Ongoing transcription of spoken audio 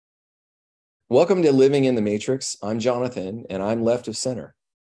Welcome to Living in the Matrix. I'm Jonathan, and I'm left of center.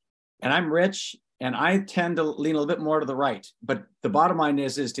 And I'm Rich, and I tend to lean a little bit more to the right. But the bottom line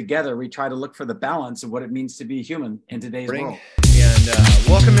is together we try to look for the balance of what it means to be human in today's world. And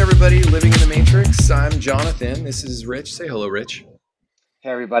welcome everybody, Living in the Matrix. I'm Jonathan. This is Rich. Say hello, Rich.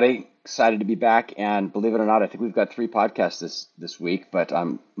 Hey everybody, excited to be back, and believe it or not, I think we've got 3 podcasts this week, but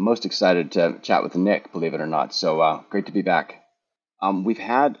I'm most excited to chat with Nick, believe it or not. So great to be back. We've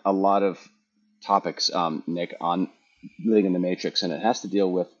had a lot of topics, Nick, on living in the matrix, and it has to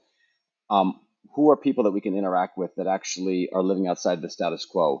deal with um, who are people that we can interact with that actually are living outside the status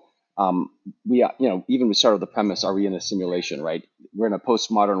quo. Even we started with the premise: are we in a simulation? Right? We're in a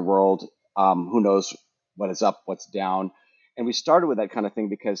postmodern world. Who knows what is up, what's down? And we started with that kind of thing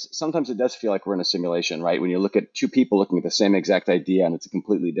because sometimes it does feel like we're in a simulation, right? When you look at two people looking at the same exact idea and it's a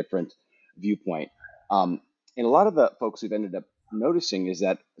completely different viewpoint. And a lot of the folks we've ended up noticing is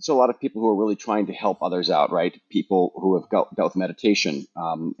that it's a lot of people who are really trying to help others out, right? People who have dealt with meditation,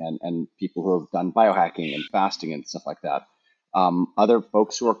 and people who have done biohacking and fasting and stuff like that. Other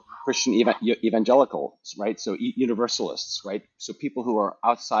folks who are Christian evangelicals, right? So universalists, right? So people who are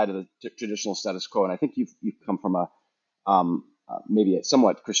outside of the traditional status quo. And I think you've come from maybe a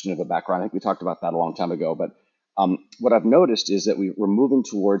somewhat Christian of a background. I think we talked about that a long time ago. But what I've noticed is that we're moving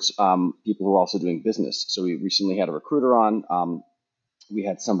towards people who are also doing business. So we recently had a recruiter on. We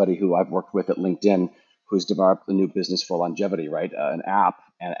had somebody who I've worked with at LinkedIn who's developed a new business for longevity, right? An app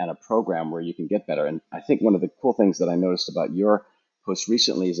and a program where you can get better. And I think one of the cool things that I noticed about your post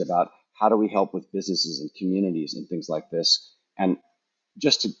recently is about how do we help with businesses and communities and things like this. And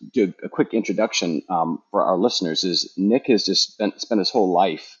just to do a quick introduction for our listeners is Nick has just spent his whole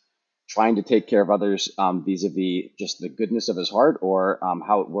life trying to take care of others vis-a-vis just the goodness of his heart or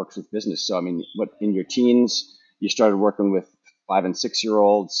how it works with business. So, I mean, what in your teens, you started working with 5 and 6 year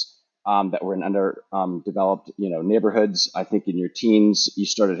olds that were in underdeveloped, neighborhoods. I think in your teens, you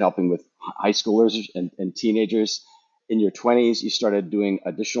started helping with high schoolers and teenagers. In your 20s, you started doing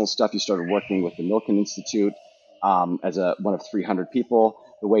additional stuff. You started working with the Milken Institute as one of 300 people.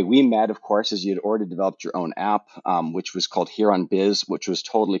 The way we met, of course, is you'd already developed your own app, which was called Here on Biz, which was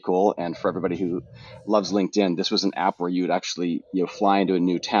totally cool. And for everybody who loves LinkedIn, this was an app where you'd actually fly into a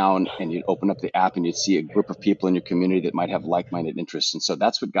new town and you'd open up the app and you'd see a group of people in your community that might have like-minded interests. And so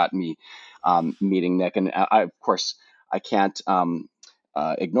that's what got me meeting Nick. And of course, I can't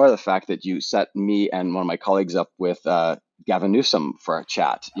ignore the fact that you set me and one of my colleagues up with Gavin Newsom for a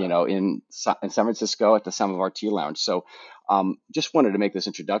chat, in San Francisco at the Some of Our Tea Lounge. So just wanted to make this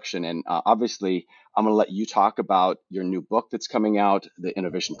introduction. And obviously, I'm going to let you talk about your new book that's coming out, the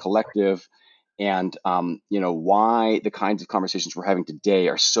Innovation Collective, and why the kinds of conversations we're having today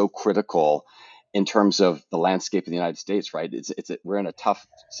are so critical in terms of the landscape of the United States, right? We're in a tough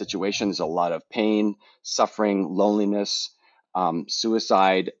situation. There's a lot of pain, suffering, loneliness,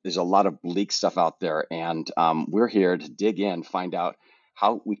 suicide. There's a lot of bleak stuff out there. And we're here to dig in, find out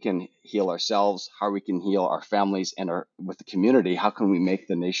how we can heal ourselves, how we can heal our families and with the community. How can we make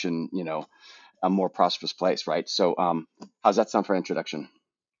the nation, a more prosperous place, right? So how's that sound for an introduction?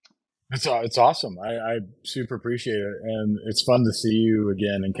 It's awesome. I super appreciate it. And it's fun to see you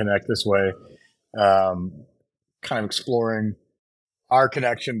again and connect this way, kind of exploring our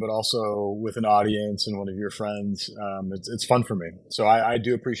connection, but also with an audience and one of your friends. It's fun for me. So I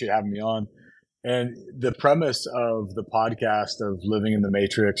do appreciate having me on. And the premise of the podcast of living in the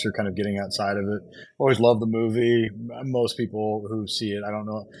matrix or kind of getting outside of it, always love the movie. Most people who see it, I don't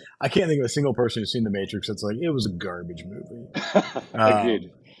know. I can't think of a single person who's seen the Matrix that's like, it was a garbage movie.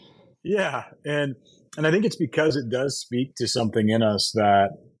 Agreed. Yeah. And I think it's because it does speak to something in us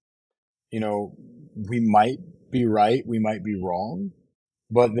that, we might be right. We might be wrong.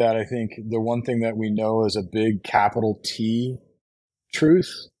 But that I think the one thing that we know is a big capital T truth,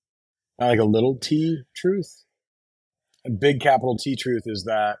 not like a little t truth. A big capital T truth is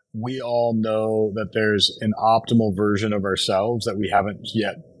that we all know that there's an optimal version of ourselves that we haven't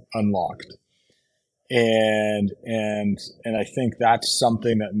yet unlocked. And I think that's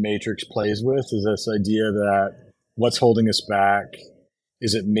something that Matrix plays with, is this idea that what's holding us back?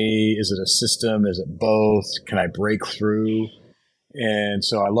 Is it me? Is it a system? Is it both? Can I break through? And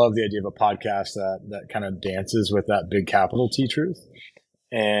so I love the idea of a podcast that kind of dances with that big capital T truth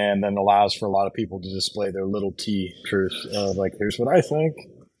and then allows for a lot of people to display their little T truth of like, here's what I think,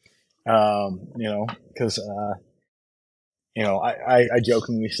 because, I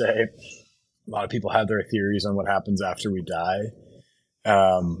jokingly say a lot of people have their theories on what happens after we die.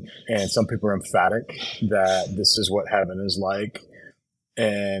 And some people are emphatic that this is what heaven is like.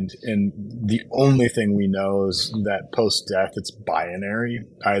 And the only thing we know is that post-death, it's binary.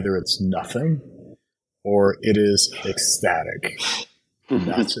 Either it's nothing or it is ecstatic. And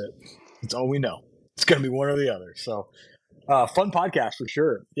that's it. That's all we know. It's going to be one or the other. So fun podcast for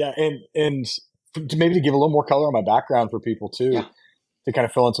sure. Yeah. And to maybe to give a little more color on my background for people too, Yeah. to kind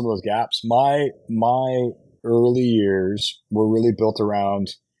of fill in some of those gaps. My early years were really built around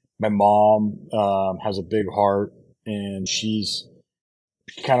my mom has a big heart, and she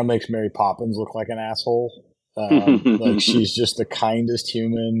kind of makes Mary Poppins look like an asshole. Like she's just the kindest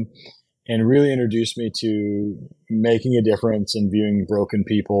human, and really introduced me to making a difference and viewing broken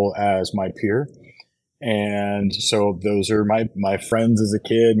people as my peer. And so those are my friends as a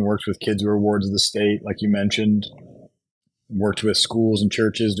kid, and worked with kids who were wards of the state, like you mentioned, worked with schools and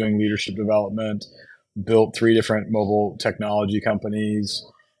churches doing leadership development, built 3 different mobile technology companies.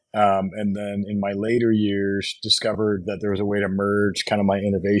 And then in my later years, discovered that there was a way to merge kind of my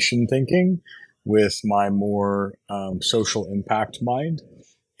innovation thinking with my more social impact mind,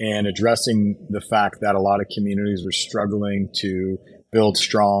 and addressing the fact that a lot of communities were struggling to build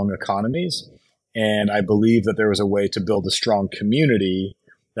strong economies. And I believe that there was a way to build a strong community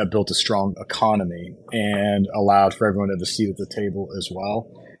that built a strong economy and allowed for everyone to have a seat at the table as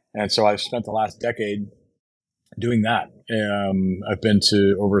well. And so I've spent the last decade doing that. I've been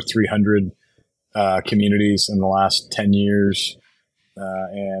to over 300 communities in the last 10 years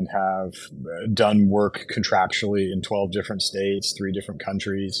and have done work contractually in 12 different states, 3 different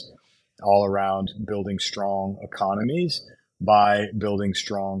countries, all around building strong economies by building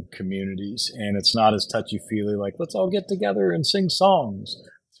strong communities. And it's not as touchy-feely like, let's all get together and sing songs.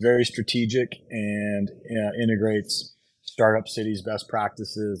 It's very strategic and integrates startup cities best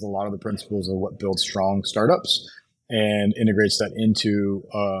practices, a lot of the principles of what builds strong startups, and integrates that into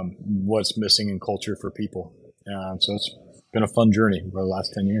what's missing in culture for people. So it's been a fun journey over the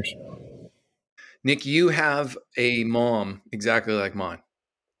last 10 years. Nick, you have a mom exactly like mine.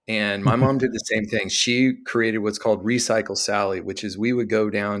 And my mom did the same thing. She created what's called Recycle Sally, which is we would go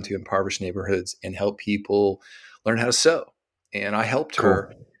down to impoverished neighborhoods and help people learn how to sew. And I helped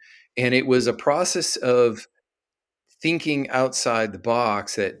her. And it was a process of thinking outside the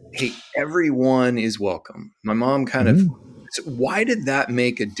box that, hey, everyone is welcome. My mom kind of, so why did that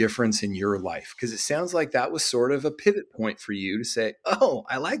make a difference in your life? Because it sounds like that was sort of a pivot point for you to say, oh,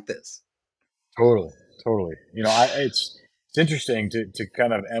 I like this. Totally. You know, it's interesting to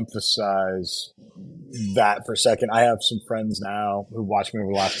kind of emphasize that for a second. I have some friends now who watched me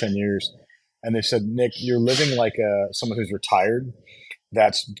over the last 10 years, and they said, Nick, you're living like someone who's retired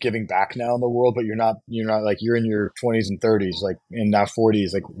that's giving back now in the world, but you're not like, you're in your 20s and 30s, like, and now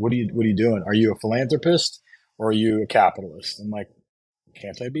 40s. Like, what are you doing? Are you a philanthropist or are you a capitalist? I'm like,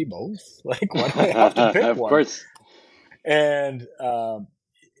 can't I be both? Like, why do I have to pick Of one? course. And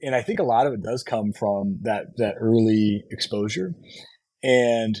I think a lot of it does come from that early exposure.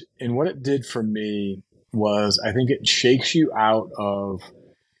 And what it did for me was, I think it shakes you out of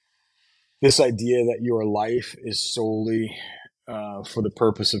this idea that your life is solely for the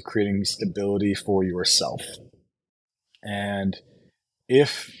purpose of creating stability for yourself. And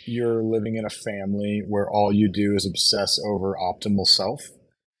if you're living in a family where all you do is obsess over optimal self,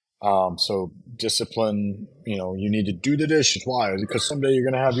 so discipline, you need to do the dishes. Why? Because someday you're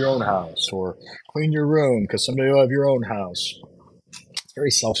going to have your own house, or clean your room because someday you'll have your own house. It's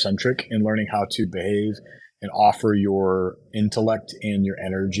very self-centric in learning how to behave and offer your intellect and your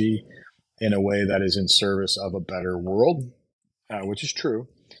energy in a way that is in service of a better world, which is true.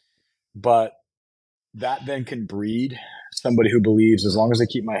 But that then can breed somebody who believes, as long as I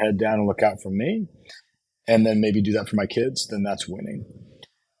keep my head down and look out for me, and then maybe do that for my kids, then that's winning.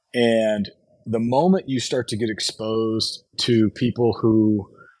 And the moment you start to get exposed to people who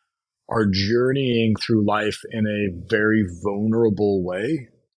are journeying through life in a very vulnerable way,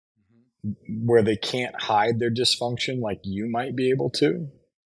 where they can't hide their dysfunction like you might be able to,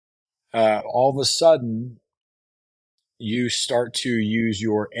 all of a sudden you start to use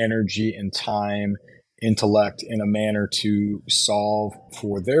your energy and time, intellect in a manner to solve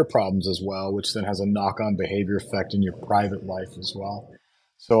for their problems as well, which then has a knock-on behavior effect in your private life as well.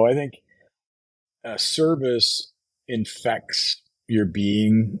 So I think service infects your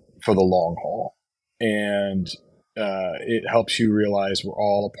being for the long haul, and it helps you realize we're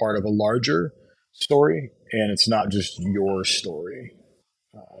all a part of a larger story, and it's not just your story,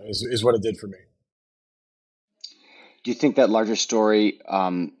 is what it did for me. Do you think that larger story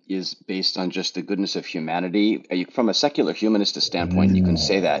is based on just the goodness of humanity? From a secular humanist standpoint, you can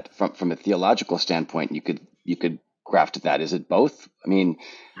say that. From a theological standpoint, you could craft that. Is it both? I mean,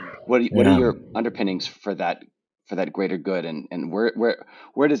 what are your underpinnings for that for that greater good, and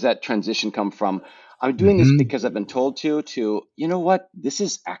where does that transition come from? I'm doing this because I've been told to, you know what, this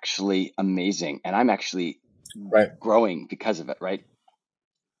is actually amazing, and I'm actually Right. growing because of it, right?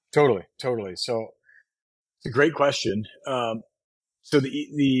 Totally. So it's a great question. So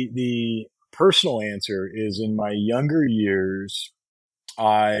the personal answer is, in my younger years,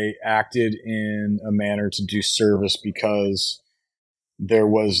 I acted in a manner to do service because there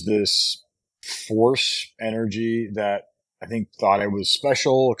was this force energy that I think thought I was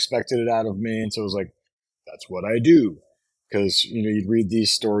special, expected it out of me. And so it was like, that's what I do. Because, you'd read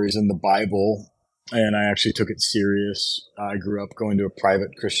these stories in the Bible, and I actually took it serious. I grew up going to a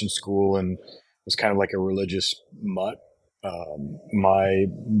private Christian school and was kind of like a religious mutt. We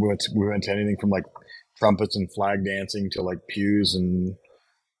went to anything from like trumpets and flag dancing to like pews and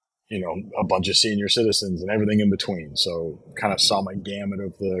a bunch of senior citizens and everything in between. So kind of saw my gamut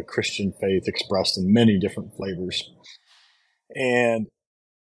of the Christian faith expressed in many different flavors. And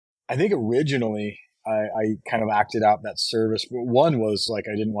I think originally I kind of acted out that service. One was like,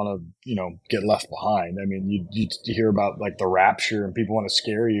 I didn't want to, get left behind. I mean, you hear about like the rapture and people want to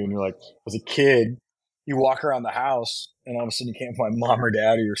scare you. And you're like, as a kid, you walk around the house and all of a sudden you can't find mom or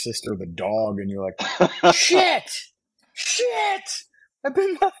dad or your sister or the dog. And you're like, shit, I've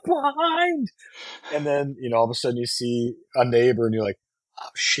been left behind. And then, all of a sudden you see a neighbor and you're like,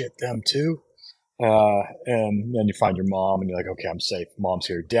 oh shit, them too. And then you find your mom and you're like, okay, I'm safe. Mom's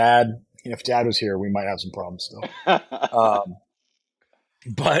here. Dad, if dad was here, we might have some problems still.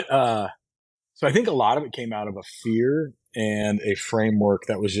 So I think a lot of it came out of a fear and a framework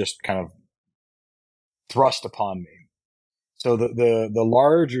that was just kind of thrust upon me. So the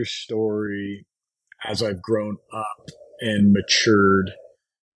larger story, as I've grown up and matured,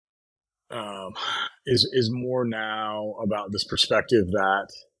 is more now about this perspective that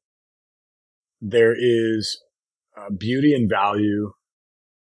there is beauty and value,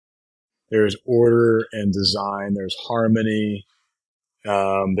 there's order and design, there's harmony,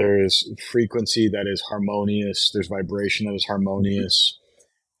 there's frequency that is harmonious, there's vibration that is harmonious.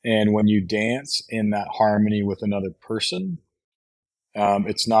 And when you dance in that harmony with another person,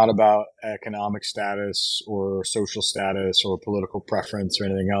 it's not about economic status or social status or political preference or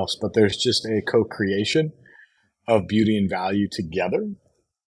anything else, but there's just a co-creation of beauty and value together.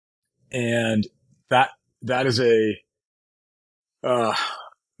 And that is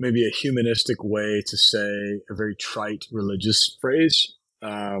maybe a humanistic way to say a very trite religious phrase,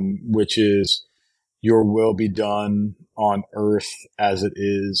 which is, your will be done on earth as it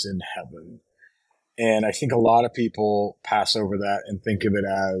is in heaven. And I think a lot of people pass over that and think of it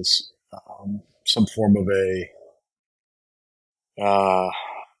as some form of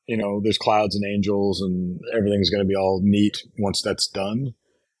there's clouds and angels and everything's going to be all neat once that's done.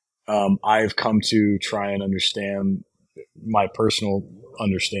 I've come to try and understand my personal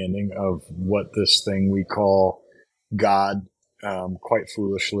understanding of what this thing we call God, quite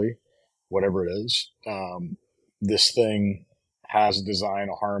foolishly, whatever it is. This thing has a design,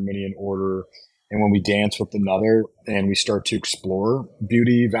 a harmony, and order. And when we dance with another and we start to explore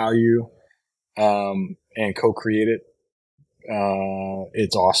beauty, value, and co-create it,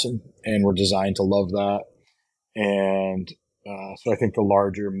 it's awesome. And we're designed to love that. And so I think the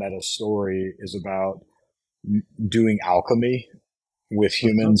larger meta story is about doing alchemy with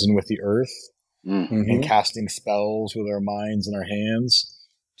humans and with the earth, and casting spells with our minds and our hands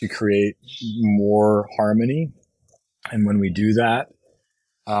to create more harmony. And when we do that,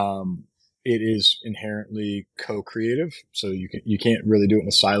 it is inherently co-creative. So you can't really do it in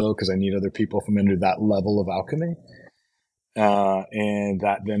a silo, because I need other people from under that level of alchemy. And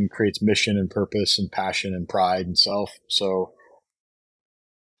that then creates mission and purpose and passion and pride and self. So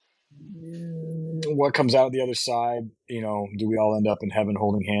what comes out the other side, do we all end up in heaven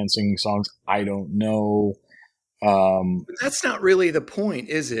holding hands, singing songs? I don't know. But that's not really the point,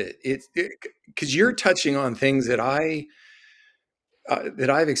 is it? Because you're touching on things that I've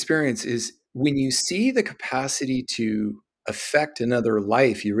experienced. Is when you see the capacity to affect another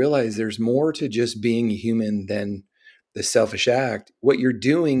life, you realize there's more to just being a human than the selfish act. What you're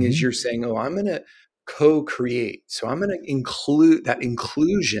doing is you're saying, "Oh, I'm going to co-create, so I'm going to include that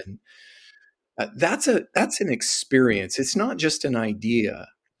inclusion." That's an experience. It's not just an idea.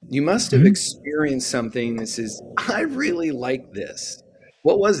 You must have experienced something that says, "I really like this."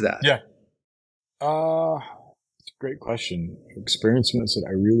 What was that? Yeah. It's a great question. Experiencements that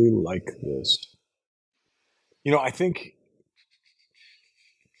I really like this. I think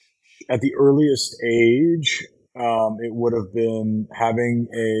at the earliest age, it would have been having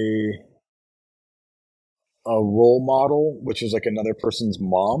a role model, which is like another person's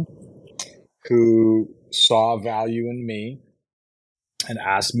mom, who saw value in me and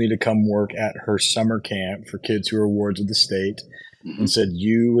asked me to come work at her summer camp for kids who are wards of the state, and said,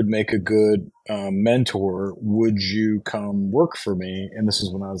 you would make a good mentor. Would you come work for me? And this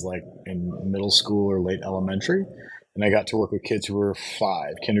is when I was like in middle school or late elementary. And I got to work with kids who were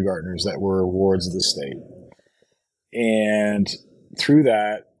 5, kindergartners that were wards of the state. And through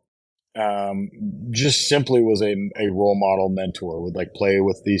that, just simply was a role model mentor, would like play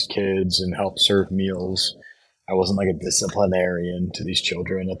with these kids and help serve meals. I wasn't like a disciplinarian to these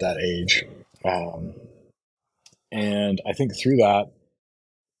children at that age. And I think through that,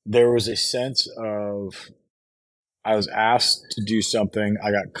 there was a sense of, I was asked to do something,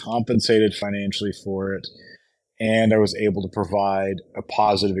 I got compensated financially for it, and I was able to provide a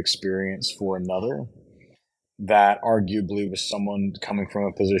positive experience for another that arguably was someone coming from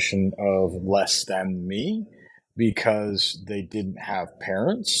a position of less than me because they didn't have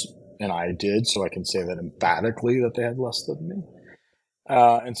parents, and I did, so I can say that emphatically that they had less than me.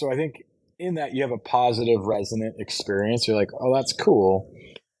 And so I think in that you have a positive resonant experience. You're like, oh, that's cool.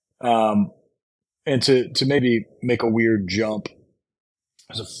 And to maybe make a weird jump,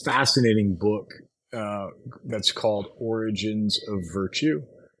 there's a fascinating book that's called Origins of Virtue.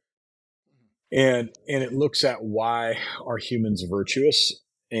 And it looks at why are humans virtuous.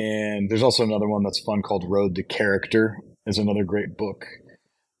 And there's also another one that's fun called Road to Character. Is another great book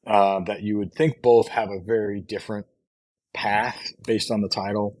that you would think both have a very different path based on the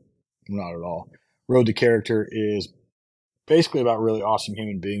title. Not at all. Road to Character is basically about really awesome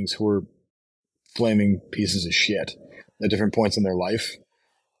human beings who are flaming pieces of shit at different points in their life,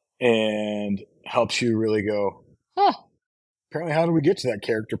 and helps you really go, huh, apparently how do we get to that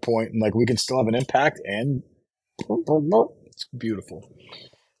character point? And like, we can still have an impact, and it's beautiful.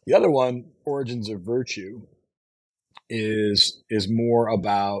 The other one, Origins of Virtue, is more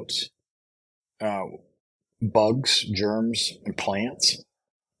about bugs, germs, and plants,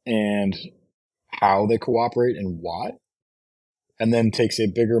 and how they cooperate and why, and then takes a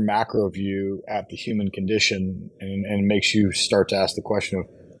bigger macro view at the human condition and makes you start to ask the question of,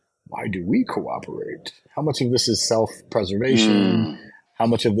 why do we cooperate? How much of this is self-preservation? How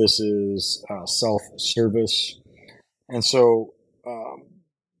much of this is self-service? And so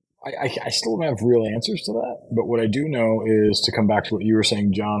I still don't have real answers to that, but what I do know is, to come back to what you were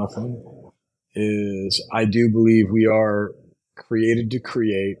saying, Jonathan, is I do believe we are created to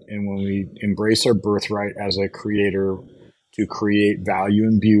create, and when we embrace our birthright as a creator to create value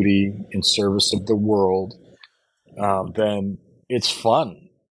and beauty in service of the world, then it's fun.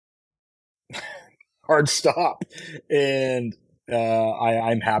 Hard stop. And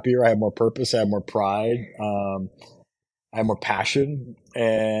I'm happier. I have more purpose. I have more pride. I have more passion.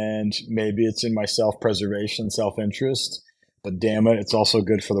 And maybe it's in my self-preservation, self-interest, but damn it, it's also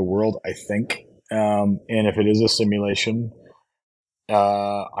good for the world, I think. And if it is a simulation,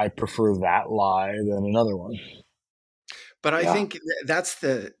 I prefer that lie than another one. But I think that's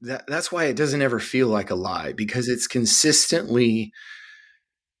why it doesn't ever feel like a lie, because it's consistently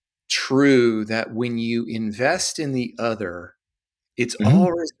true that when you invest in the other, it's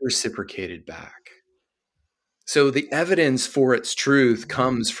always reciprocated back. So the evidence for its truth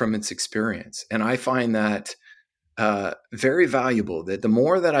comes from its experience. And I find that very valuable, that the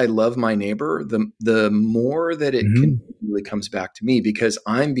more that I love my neighbor, the more that it continually comes back to me, because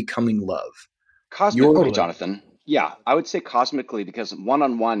I'm becoming love. Cosmically, Jonathan. Yeah, I would say cosmically, because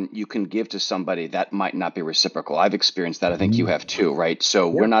one-on-one you can give to somebody that might not be reciprocal. I've experienced that. I think you have too, right? So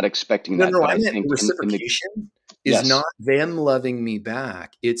we're not expecting that. No, but I meant think reciprocation is not them loving me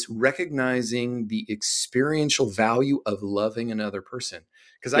back. It's recognizing the experiential value of loving another person.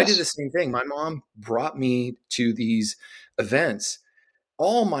 Because I did the same thing. My mom brought me to these events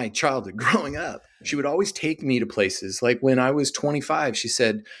all my childhood growing up. She would always take me to places. Like when I was 25, she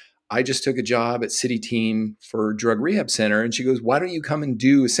said, I just took a job at City Team for Drug Rehab Center. And she goes, why don't you come and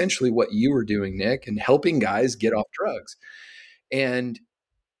do essentially what you were doing, Nick, and helping guys get off drugs? And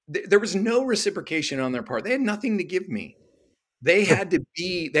there was no reciprocation on their part. They had nothing to give me. They had to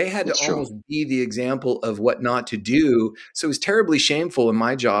almost be the example of what not to do. So it was terribly shameful. And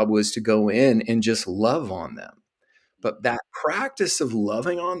my job was to go in and just love on them. But that practice of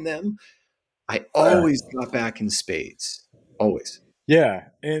loving on them, I always got back in spades. Always. Yeah.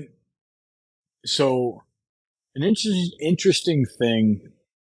 And so an interesting thing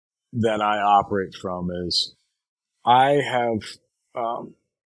that I operate from is I have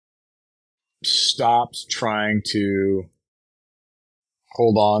stopped trying to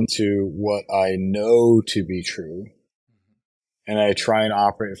hold on to what I know to be true, and I try and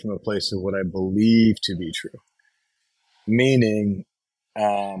operate from a place of what I believe to be true. Meaning,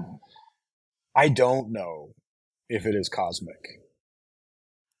 I don't know if it is cosmic.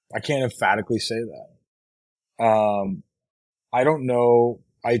 I can't emphatically say that. I don't know.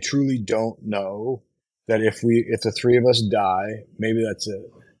 I truly don't know that if the three of us die, maybe that's it.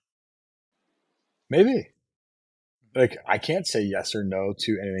 Maybe. Like, I can't say yes or no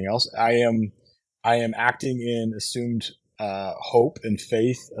to anything else. I am acting in assumed hope and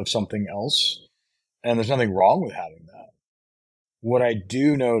faith of something else, and there's nothing wrong with having that. What I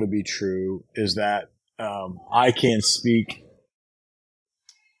do know to be true is that I can speak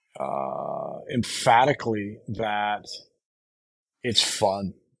emphatically that it's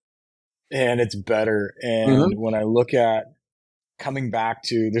fun and it's better. And when I look at coming back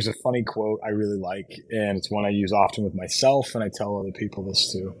to, there's a funny quote I really like, and it's one I use often with myself, and I tell other people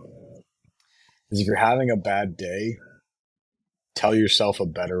this too, is if you're having a bad day, tell yourself a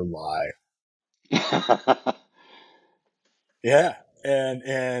better lie. Yeah.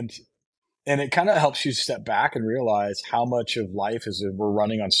 And it kind of helps you step back and realize how much of life is we're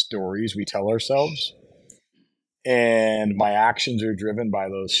running on stories we tell ourselves. And my actions are driven by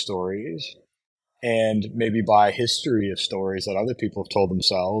those stories and maybe by history of stories that other people have told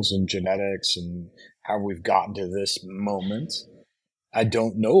themselves and genetics and how we've gotten to this moment. I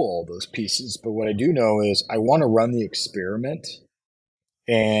don't know all those pieces, but what I do know is I want to run the experiment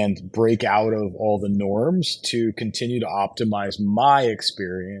and break out of all the norms to continue to optimize my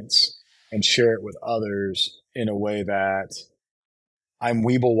experience and share it with others in a way that I'm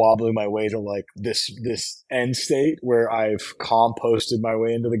weeble wobbling my way to like this end state where I've composted my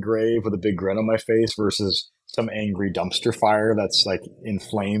way into the grave with a big grin on my face versus some angry dumpster fire that's like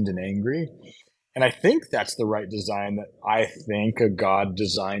inflamed and angry. And I think that's the right design that I think a God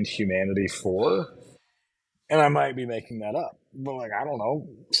designed humanity for. And I might be making that up, but like, I don't know.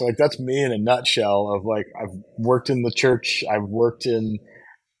 So like, that's me in a nutshell of like, I've worked in the church. I've worked in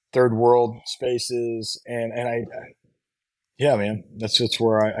third world spaces and yeah, man, that's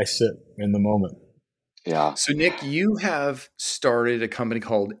where I sit in the moment. Yeah. So Nick, you have started a company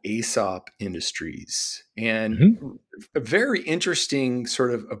called Aesop Industries, and a very interesting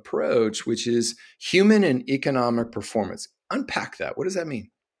sort of approach, which is human and economic performance. Unpack that. What does that mean?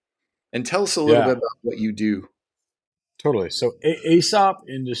 And tell us a little bit about what you do. Totally. So Aesop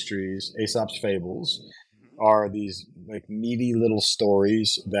Industries, Aesop's Fables, are these like meaty little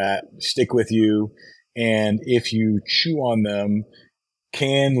stories that stick with you, and if you chew on them,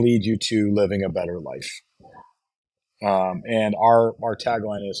 can lead you to living a better life. And our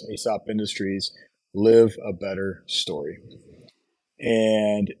tagline is Aesop Industries, live a better story.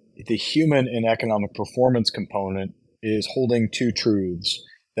 And the human and economic performance component is holding two truths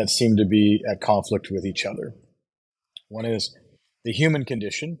that seem to be at conflict with each other. One is the human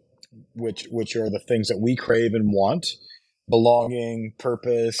condition, which are the things that we crave and want: belonging,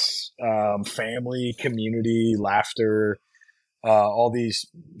 purpose, family, community, laughter, all these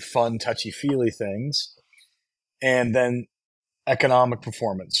fun, touchy-feely things. And then economic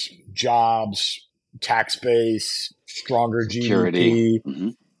performance, jobs, tax base, stronger Security.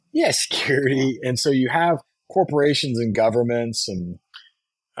 GDP. Yeah, security. And so you have corporations and governments and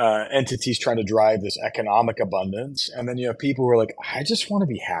entities trying to drive this economic abundance. And then you have people who are like, I just want to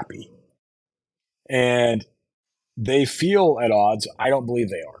be happy. And they feel at odds. I don't believe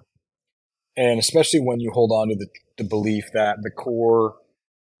they are. And especially when you hold on to the belief that the core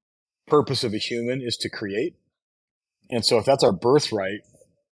purpose of a human is to create. And so if that's our birthright,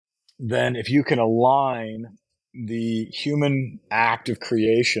 then if you can align the human act of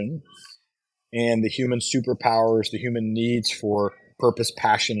creation and the human superpowers, the human needs for purpose,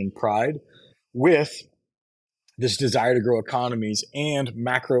 passion, and pride with this desire to grow economies and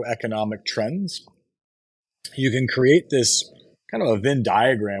macroeconomic trends, you can create this kind of a Venn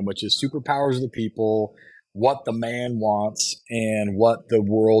diagram, which is superpowers of the people, what the man wants, and what the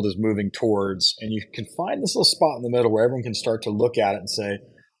world is moving towards. And you can find this little spot in the middle where everyone can start to look at it and say,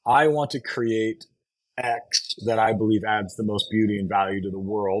 I want to create X that I believe adds the most beauty and value to the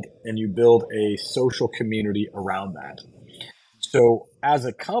world. And you build a social community around that. So as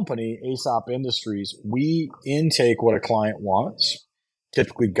a company, Aesop Industries, we intake what a client wants,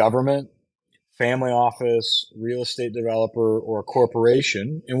 typically government, family office, real estate developer, or a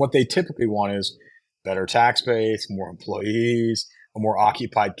corporation. And what they typically want is better tax base, more employees, a more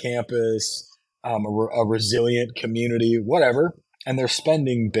occupied campus, a resilient community, whatever. And they're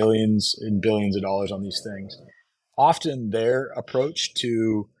spending billions and billions of dollars on these things. Often their approach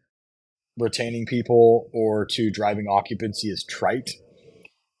to retaining people or to driving occupancy is trite.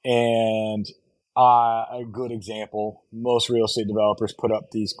 And a good example, most real estate developers put up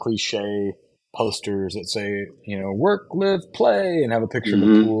these cliche posters that say, work, live, play, and have a picture of a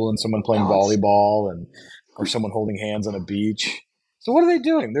Mm-hmm. pool and someone playing Balance. volleyball or someone holding hands on a beach. So what are they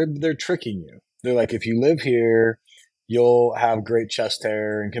doing? They're tricking you. They're like, if you live here, you'll have great chest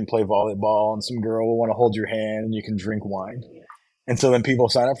hair and can play volleyball, and some girl will want to hold your hand and you can drink wine. And so then people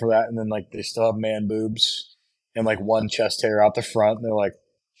sign up for that, and then like they still have man boobs and like one chest hair out the front, and they're like,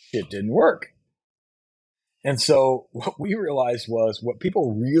 it didn't work. And so what we realized was what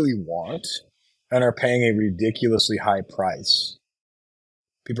people really want and are paying a ridiculously high price.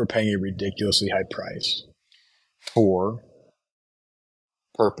 People are paying a ridiculously high price for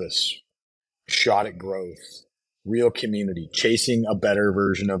purpose, shot at growth, real community, chasing a better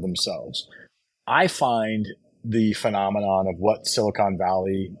version of themselves. I find the phenomenon of what Silicon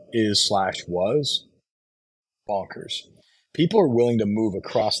Valley is/was bonkers. People are willing to move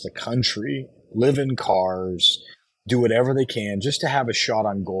across the country, live in cars, do whatever they can just to have a shot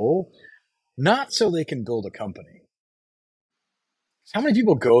on goal, not so they can build a company. How many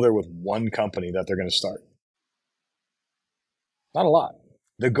people go there with one company that they're going to start? Not a lot.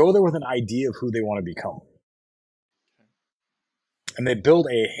 They go there with an idea of who they want to become. And they build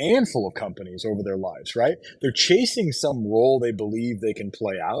a handful of companies over their lives, right? They're chasing some role they believe they can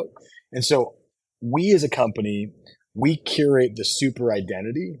play out. And so we as a company, we curate the super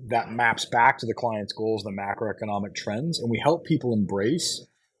identity that maps back to the client's goals, the macroeconomic trends, and we help people embrace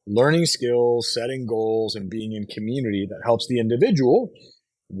learning skills, setting goals, and being in community that helps the individual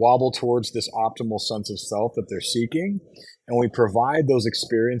wobble towards this optimal sense of self that they're seeking. And we provide those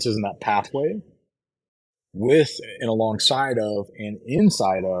experiences in that pathway with and alongside of and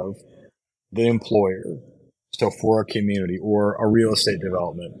inside of the employer. So for a community or a real estate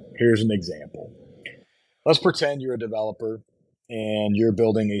development, here's an example. Let's pretend you're a developer and you're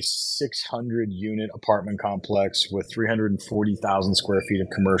building a 600 unit apartment complex with 340,000 square feet of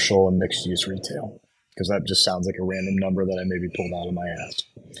commercial and mixed use retail, because that just sounds like a random number that I maybe pulled out of my ass.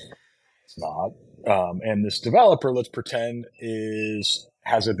 It's not. And this developer, let's pretend,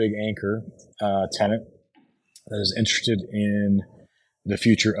 has a big anchor tenant that is interested in the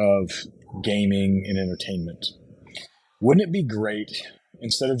future of gaming and entertainment. Wouldn't it be great,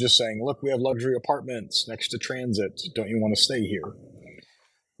 instead of just saying, look, we have luxury apartments next to transit, don't you want to stay here?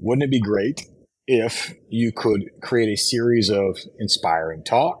 Wouldn't it be great if you could create a series of inspiring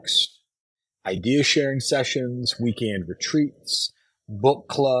talks, idea sharing sessions, weekend retreats, book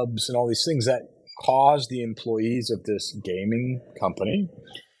clubs, and all these things that cause the employees of this gaming company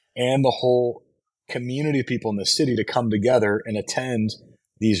and the whole community of people in the city to come together and attend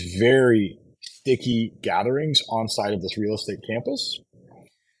these very sticky gatherings on site of this real estate campus,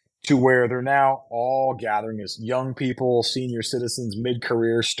 to where they're now all gathering as young people, senior citizens,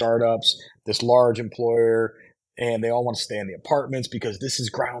 mid-career startups, this large employer, and they all want to stay in the apartments because this is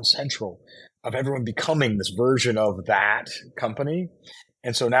ground central of everyone becoming this version of that company.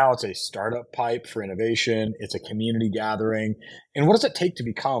 And so now it's a startup pipe for innovation. It's a community gathering. And what does it take to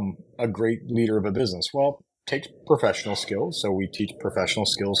become a great leader of a business? Well, it takes professional skills. So we teach professional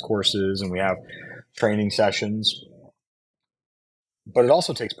skills courses and we have training sessions. But it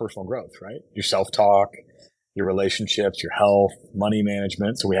also takes personal growth, right? Your self-talk, your relationships, your health, money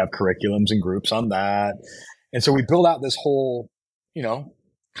management. So we have curriculums and groups on that. And so we build out this whole,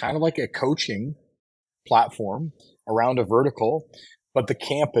 kind of like a coaching platform around a vertical, but the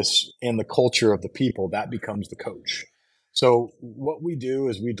campus and the culture of the people, that becomes the coach. So what we do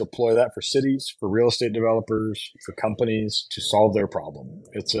is we deploy that for cities, for real estate developers, for companies to solve their problem.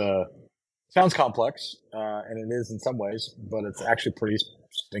 Sounds complex, and it is in some ways, but it's actually pretty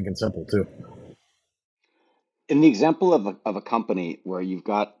stinking simple too. In the example of a company where you've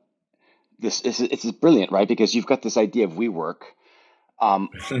got this, it's brilliant, right? Because you've got this idea of WeWork,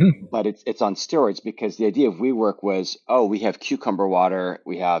 but it's on steroids, because the idea of WeWork was, oh, we have cucumber water,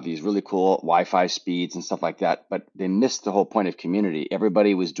 we have these really cool Wi-Fi speeds and stuff like that, but they missed the whole point of community.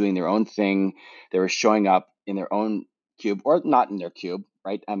 Everybody was doing their own thing. They were showing up in their own cube or not in their cube,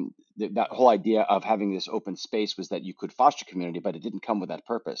 right? That whole idea of having this open space was that you could foster community, but it didn't come with that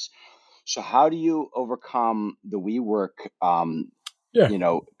purpose. So how do you overcome the WeWork kind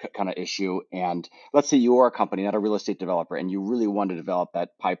of issue? And let's say you are a company, not a real estate developer, and you really want to develop that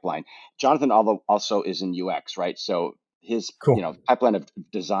pipeline. Jonathan also is in UX, right? So his Cool. pipeline of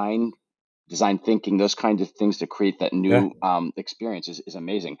design thinking, those kinds of things to create that new experience is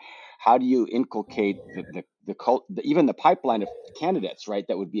amazing. How do you inculcate even the pipeline of candidates, right?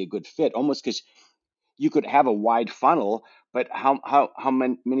 That would be a good fit, almost, because you could have a wide funnel, but how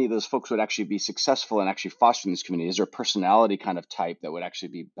many of those folks would actually be successful in actually fostering this community? Is there a personality kind of type that would actually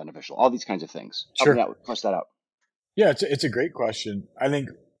be beneficial? All these kinds of things. Help me Sure. out, flesh that out. Yeah, it's a great question. I think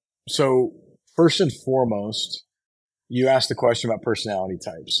so. first and foremost, you asked the question about personality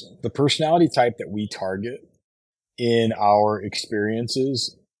types. The personality type that we target in our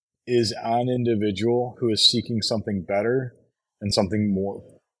experiences is an individual who is seeking something better and something more.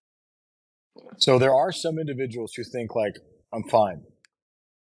 So there are some individuals who think like, I'm fine.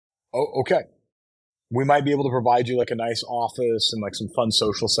 Oh, okay. We might be able to provide you like a nice office and like some fun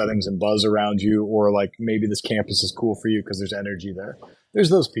social settings and buzz around you, or like maybe this campus is cool for you because there's energy there. There's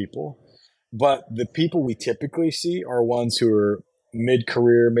those people. But the people we typically see are ones who are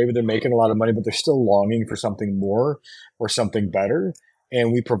mid-career, maybe they're making a lot of money, but they're still longing for something more or something better.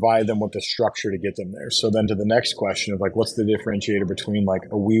 And we provide them with the structure to get them there. So then to the next question of like, what's the differentiator between like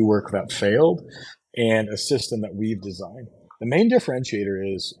a WeWork that failed and a system that we've designed? The main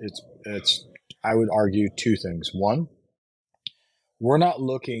differentiator is it's I would argue two things. One, we're not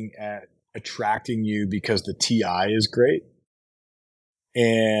looking at attracting you because the TI is great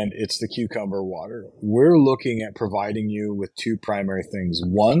and it's the cucumber water. We're looking at providing you with two primary things.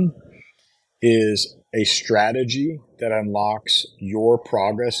 One is a strategy that unlocks your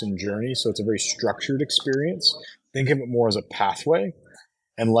progress and journey. So it's a very structured experience. Think of it more as a pathway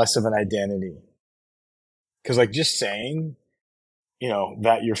and less of an identity. Because like just saying,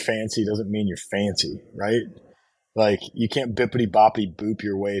 that you're fancy doesn't mean you're fancy, right? Like you can't bippity boppity boop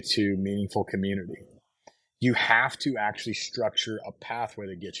your way to meaningful community. You have to actually structure a pathway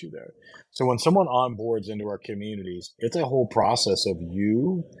to get you there. So when someone onboards into our communities, it's a whole process of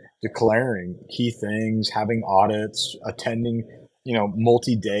you declaring key things, having audits, attending,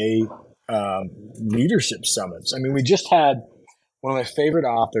 multi-day leadership summits. I mean, we just had one of my favorite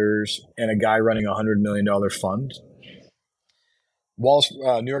authors and a guy running $100 million fund.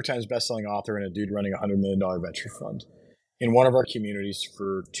 New York Times bestselling author and a dude running $100 million venture fund in one of our communities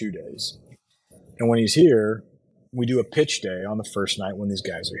for 2 days. And when he's here, we do a pitch day on the first night when these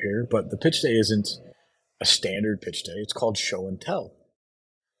guys are here. But the pitch day isn't a standard pitch day. It's called show and tell.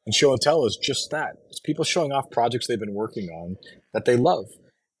 And show and tell is just that. It's people showing off projects they've been working on that they love.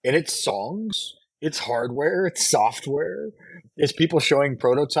 And it's songs, it's hardware, it's software, it's people showing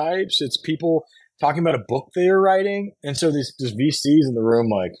prototypes, it's people talking about a book they are writing. And so there's VCs in the room,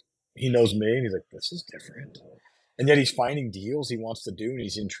 like, he knows me, and he's like, this is different. And yet he's finding deals he wants to do, and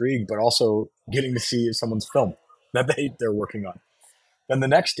he's intrigued, but also getting to see someone's film that they're working on. Then the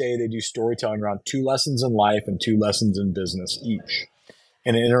next day, they do storytelling around 2 lessons in life and 2 lessons in business each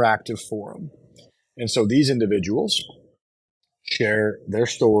in an interactive forum. And so these individuals share their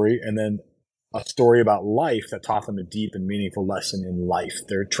story and then a story about life that taught them a deep and meaningful lesson in life.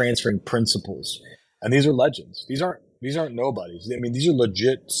 They're transferring principles. And these are legends. These aren't nobodies. I mean, these are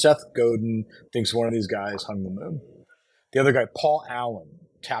legit. Seth Godin thinks one of these guys hung the moon. The other guy, Paul Allen,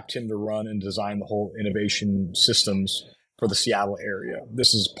 tapped him to run and design the whole innovation systems for the Seattle area.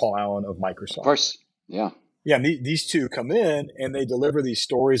 This is Paul Allen of Microsoft. Of course, yeah. Yeah, and these two come in and they deliver these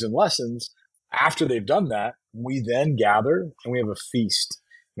stories and lessons. After they've done that, we then gather and we have a feast.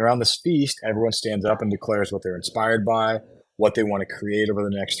 And around this feast, everyone stands up and declares what they're inspired by, what they want to create over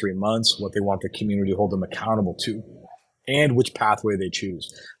the next 3 months, what they want the community to hold them accountable to, and which pathway they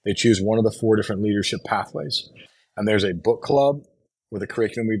choose. They choose one of the 4 different leadership pathways. And there's a book club with a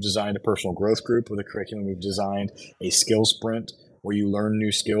curriculum we've designed, a personal growth group with a curriculum we've designed, a skill sprint where you learn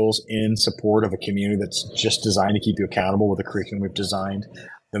new skills in support of a community that's just designed to keep you accountable with a curriculum we've designed.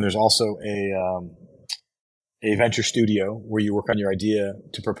 Then there's also a venture studio where you work on your idea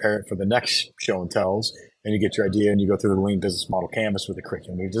to prepare it for the next show and tells, and you get your idea and you go through the lean business model canvas with the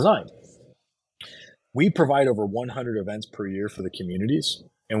curriculum we've designed. We provide over 100 events per year for the communities,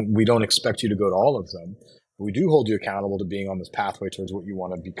 and we don't expect you to go to all of them. But we do hold you accountable to being on this pathway towards what you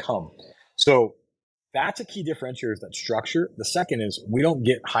want to become. So that's a key differentiator, is that structure. The second is we don't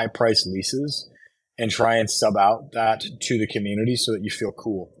get high price leases and try and sub out that to the community so that you feel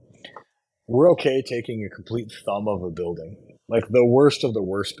cool. We're okay taking a complete thumb of a building, like the worst of the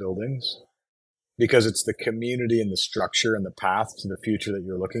worst buildings, because it's the community and the structure and the path to the future that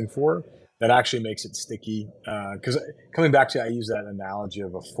you're looking for that actually makes it sticky. Because coming back to, I use that analogy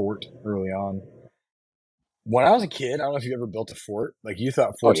of a fort early on. When I was a kid, I don't know if you ever built a fort. Like you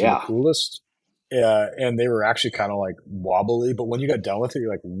thought forts were the coolest. And they were actually kind of like wobbly. But when you got done with it,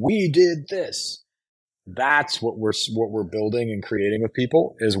 you're like, we did this. That's what we're building and creating with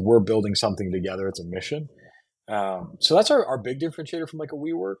people, is we're building something together. It's a mission. So that's our big differentiator from like a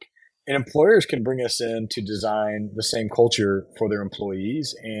WeWork. And employers can bring us in to design the same culture for their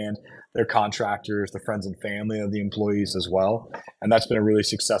employees and their contractors, the friends and family of the employees as well. And that's been a really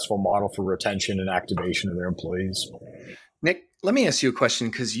successful model for retention and activation of their employees. Nick, let me ask you a question,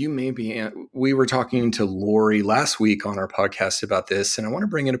 because we were talking to Lori last week on our podcast about this, and I want to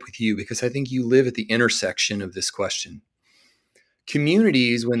bring it up with you because I think you live at the intersection of this question.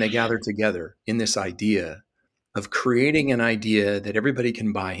 Communities, when they gather together in this idea of creating an idea that everybody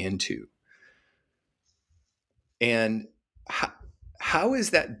can buy into, and how is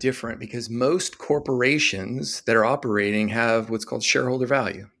that different? Because most corporations that are operating have what's called shareholder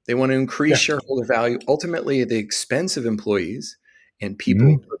value. They want to increase shareholder value, ultimately at the expense of employees and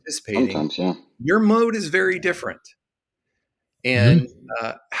people participating. Sometimes, yeah. Your mode is very different. And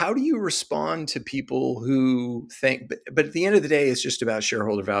how do you respond to people who think, but at the end of the day, it's just about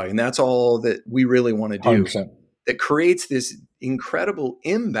shareholder value. And that's all that we really want to do. 100%. That creates this incredible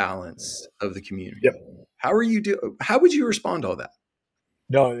imbalance of the community. Yep. How would you respond to all that?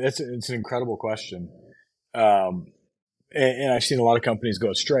 No, it's an incredible question. And I've seen a lot of companies go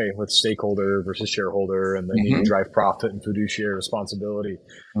astray with stakeholder versus shareholder, and they need to drive profit and fiduciary responsibility.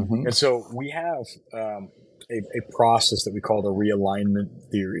 And so we have a process that we call the realignment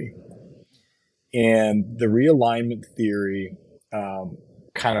theory. And the realignment theory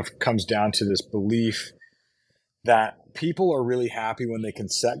kind of comes down to this belief that people are really happy when they can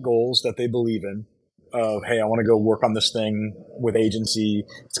set goals that they believe in of, hey, I want to go work on this thing with agency.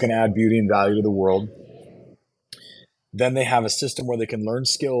 It's going to add beauty and value to the world. Then they have a system where they can learn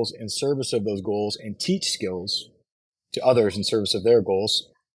skills in service of those goals and teach skills to others in service of their goals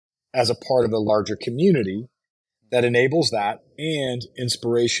as a part of a larger community that enables that and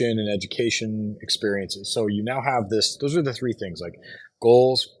inspiration and education experiences. So you now have this, those are the three things, like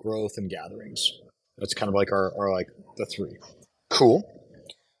goals, growth, and gatherings. That's kind of like our like the three. Cool.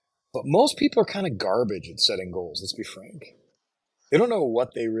 But most people are kind of garbage at setting goals, let's be frank. They don't know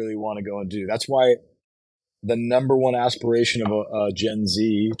what they really want to go and do. That's why the number one aspiration of a Gen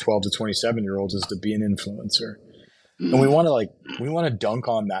Z, 12 to 27-year-olds, is to be an influencer. And we want to dunk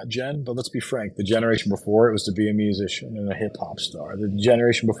on that gen, but let's be frank, the generation before it was to be a musician and a hip hop star. The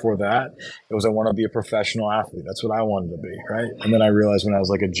generation before that, it was I want to be a professional athlete. That's what I wanted to be, right? And then I realized when I was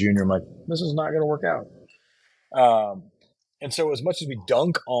like a junior, I'm like, this is not going to work out. And so as much as we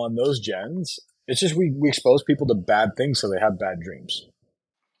dunk on those gens, it's just we expose people to bad things so they have bad dreams.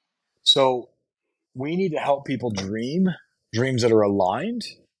 So we need to help people dreams that are aligned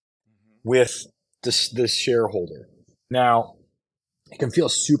with this shareholder. Now, it can feel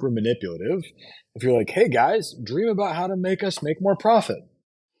super manipulative if you're like, hey guys, dream about how to make us make more profit.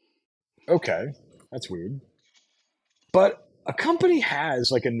 Okay, that's weird. But a company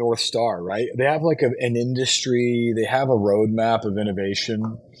has like a North Star, right? They have like an industry, they have a roadmap of innovation,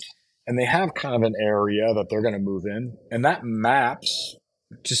 and they have kind of an area that they're going to move in. And that maps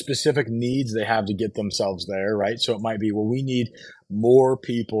to specific needs they have to get themselves there, right? So it might be, well, we need more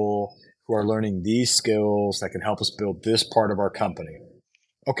people who are learning these skills that can help us build this part of our company.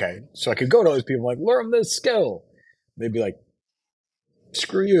 Okay, so I could go to those people like, learn this skill. They'd be like,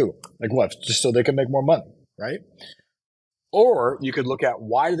 screw you. Like what? Just so they can make more money, right? Or you could look at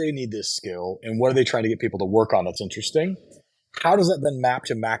why do they need this skill and what are they trying to get people to work on that's interesting? How does that then map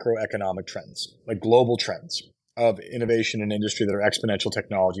to macroeconomic trends, like global trends of innovation and industry that are exponential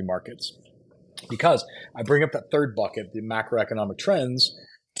technology markets? Because I bring up that third bucket, the macroeconomic trends,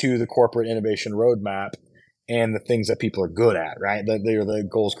 to the corporate innovation roadmap and the things that people are good at, right? They are the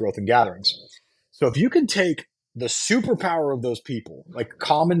goals, growth, and gatherings. So if you can take the superpower of those people, like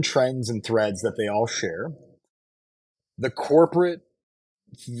common trends and threads that they all share, the corporate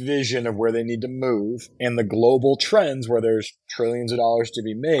vision of where they need to move, and the global trends where there's trillions of dollars to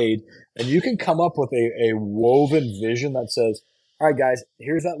be made, and you can come up with a woven vision that says, all right, guys,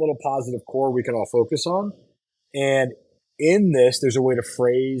 here's that little positive core we can all focus on. And in this, there's a way to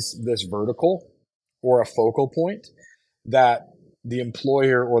phrase this vertical or a focal point that the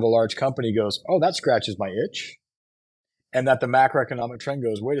employer or the large company goes, oh, that scratches my itch. And that the macroeconomic trend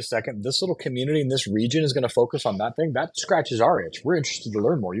goes, wait a second, this little community in this region is going to focus on that thing. That scratches our itch. We're interested to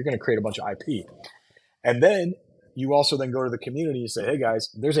learn more. You're going to create a bunch of IP. And then you also then go to the community and say, hey guys,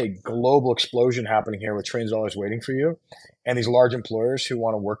 there's a global explosion happening here with trillions of dollars waiting for you. And these large employers who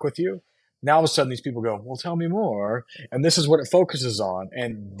want to work with you. Now all of a sudden these people go, well, tell me more. And this is what it focuses on.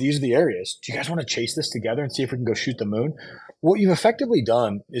 And these are the areas. Do you guys want to chase this together and see if we can go shoot the moon? What you've effectively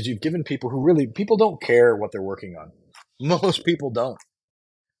done is you've given people people don't care what they're working on. Most people don't.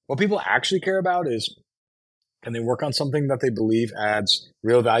 What people actually care about is, can they work on something that they believe adds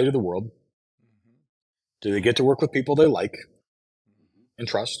real value to the world? Do they get to work with people they like and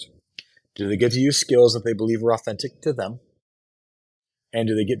trust? Do they get to use skills that they believe are authentic to them? And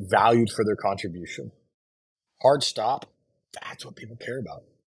do they get valued for their contribution? Hard stop. That's what people care about.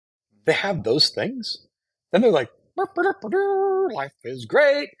 They have those things. Then they're like, life is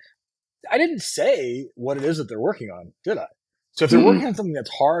great. I didn't say what it is that they're working on, did I? So if they're working on something that's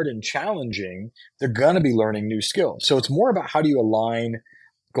hard and challenging, they're going to be learning new skills. So it's more about how do you align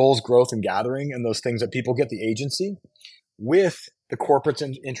goals, growth, and gathering, and those things that people get the agency with the corporate's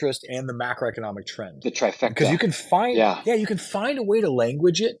interest and the macroeconomic trend. The trifecta. Because you can find, you can find a way to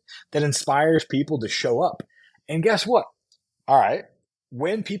language it that inspires people to show up. And guess what? All right.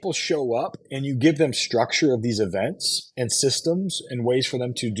 When people show up and you give them structure of these events and systems and ways for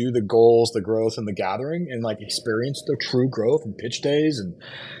them to do the goals, the growth, and the gathering and like experience the true growth and pitch days and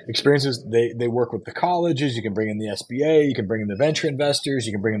experiences, they work with the colleges. You can bring in the SBA, you can bring in the venture investors,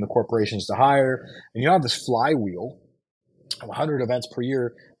 you can bring in the corporations to hire, and you have this flywheel of 100 events per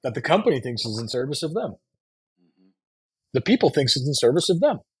year that the company thinks is in service of them. The people thinks it's in service of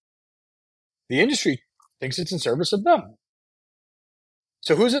them. The industry thinks it's in service of them.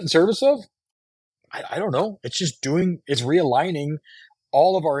 So who's it in service of? I don't know. It's just it's realigning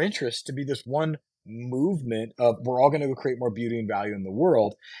all of our interests to be this one movement of we're all going to create more beauty and value in the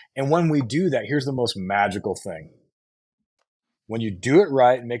world. And when we do that, here's the most magical thing. When you do it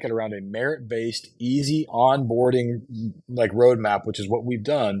right and make it around a merit-based, easy onboarding like roadmap, which is what we've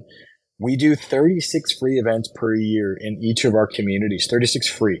done, we do 36 free events per year in each of our communities, 36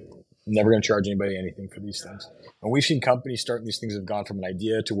 free. I'm never going to charge anybody anything for these things. And we've seen companies starting these things that have gone from an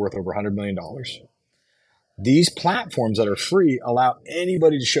idea to worth over $100 million. These platforms that are free allow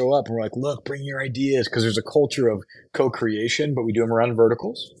anybody to show up and we're like, look, bring your ideas, because there's a culture of co-creation, but we do them around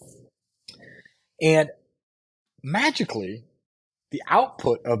verticals. And magically, the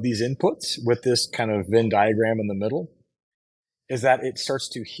output of these inputs with this kind of Venn diagram in the middle is that it starts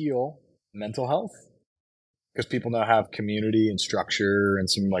to heal mental health because people now have community and structure and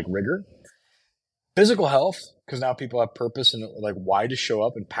some like rigor. Physical health, because now people have purpose and like why to show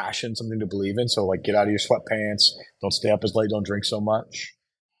up and passion, something to believe in. So like get out of your sweatpants, don't stay up as late, don't drink so much.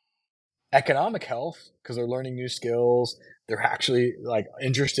 Economic health, because they're learning new skills. They're actually like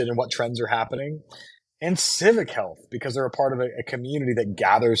interested in what trends are happening. And civic health, because they're a part of a community that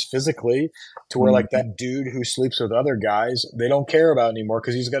gathers physically to where like that dude who sleeps with other guys, they don't care about anymore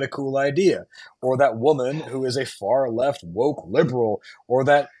because he's got a cool idea. Or that woman who is a far left woke liberal, or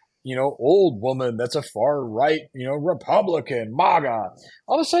that, old woman that's a far right, Republican, MAGA.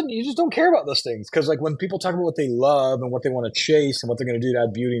 All of a sudden, you just don't care about those things. Because like when people talk about what they love and what they want to chase and what they're going to do to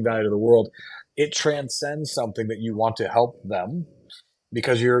add beauty and value to the world, it transcends something that you want to help them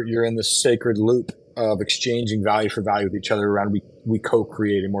because you're in this sacred loop of exchanging value for value with each other around we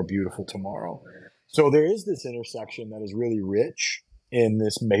co-create a more beautiful tomorrow. So there is this intersection that is really rich in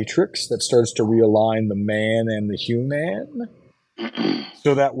this matrix that starts to realign the man and the human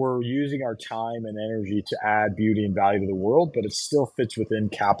so that we're using our time and energy to add beauty and value to the world, but it still fits within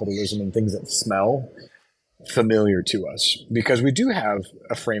capitalism and things that smell familiar to us because we do have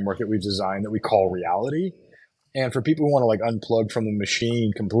a framework that we've designed that we call reality. And for people who want to like unplug from the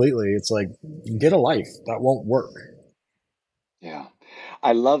machine completely, it's like, get a life. That won't work. Yeah.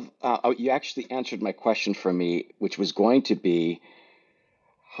 I love, you actually answered my question for me, which was going to be,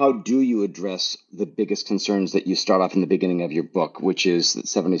 how do you address the biggest concerns that you start off in the beginning of your book, which is that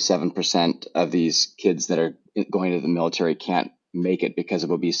 77% of these kids that are going to the military can't make it because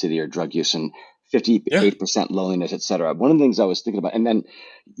of obesity or drug use, and 58% loneliness, et cetera. One of the things I was thinking about, and then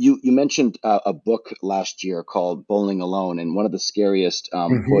you mentioned a book last year called Bowling Alone, and one of the scariest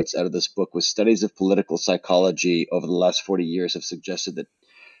quotes out of this book was, studies of political psychology over the last 40 years have suggested that,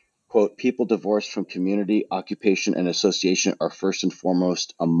 quote, people divorced from community, occupation, and association are first and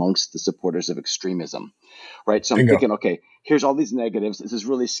foremost amongst the supporters of extremism, right? So I'm thinking, okay, here's all these negatives. This is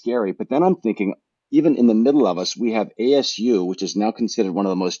really scary. But then I'm thinking, even in the middle of us, we have ASU, which is now considered one of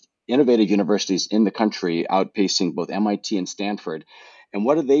the most innovative universities in the country, outpacing both MIT and Stanford. And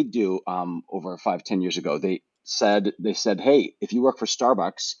what did they do over 5-10 years ago? They said, hey, if you work for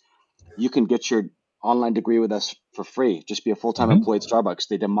Starbucks, you can get your online degree with us for free. Just be a full-time employee at Starbucks.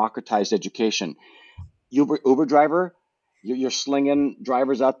 They democratized education. Uber driver, you're slinging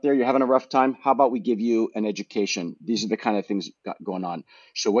drivers out there. You're having a rough time. How about we give you an education? These are the kind of things going on.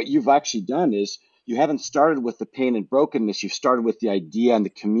 So what you've actually done is you haven't started with the pain and brokenness. You've started with the idea and the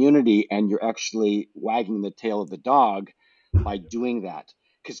community, and you're actually wagging the tail of the dog by doing that.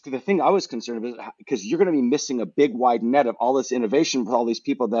 Because the thing I was concerned about, because you're going to be missing a big wide net of all this innovation with all these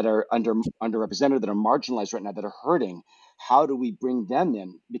people that are underrepresented, that are marginalized right now, that are hurting. How do we bring them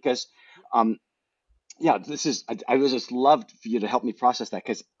in? Because, this is, I was just loved for you to help me process that,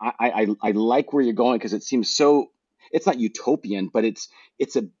 because I like where you're going, because it seems so, it's not utopian, but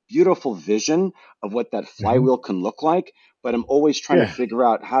it's a beautiful vision of what that flywheel can look like. But I'm always trying to figure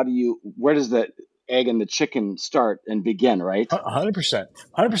out, where does that, egg and the chicken start and begin, right? 100%.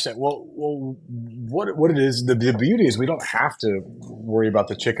 100%. Well, what it is, the beauty is we don't have to worry about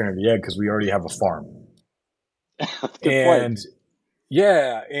the chicken or the egg because we already have a farm. Good point. And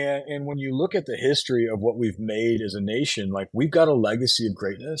yeah, and when you look at the history of what we've made as a nation, like we've got a legacy of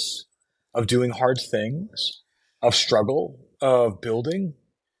greatness, of doing hard things, of struggle, of building.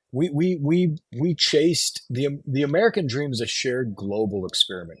 We chased the American dream is a shared global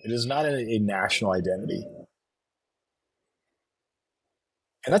experiment. It is not a national identity.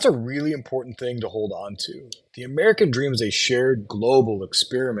 And that's a really important thing to hold on to. The American dream is a shared global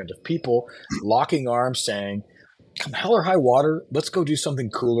experiment of people locking arms saying, come hell or high water, let's go do something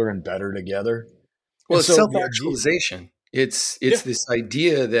cooler and better together. Well, And it's so the idea, self-actualization. It's yeah, this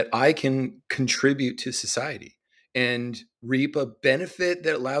idea that I can contribute to society and reap a benefit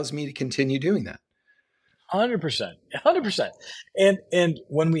that allows me to continue doing that. 100%, 100%. And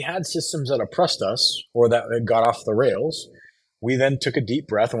when we had systems that oppressed us or that got off the rails, we then took a deep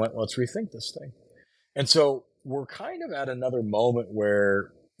breath and went, let's rethink this thing. And so we're kind of at another moment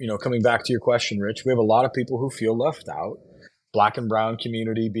where, coming back to your question, Rich, we have a lot of people who feel left out. Black and brown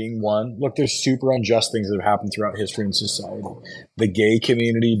community being one. Look, there's super unjust things that have happened throughout history and society. The gay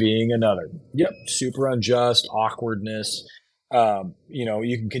community being another. Yep, super unjust, awkwardness.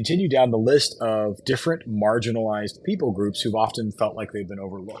 You can continue down the list of different marginalized people groups who've often felt like they've been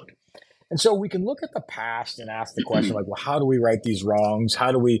overlooked. And so we can look at the past and ask the question, like, well, how do we right these wrongs?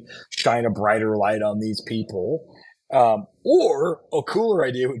 How do we shine a brighter light on these people? Or a cooler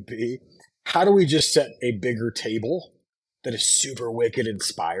idea would be, how do we just set a bigger table that is super wicked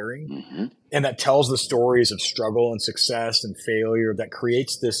inspiring and that tells the stories of struggle and success and failure, that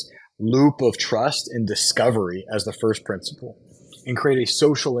creates this loop of trust and discovery as the first principle, and create a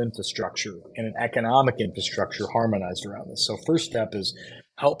social infrastructure and an economic infrastructure harmonized around this. So first step is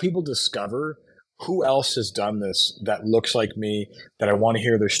help people discover who else has done this that looks like me, that I want to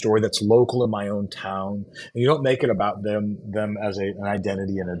hear their story, that's local in my own town. And you don't make it about them as an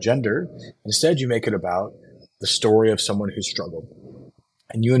identity and a gender. Instead, you make it about the story of someone who struggled.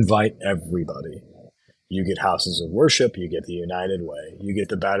 And you invite everybody. You get houses of worship, you get the United Way, you get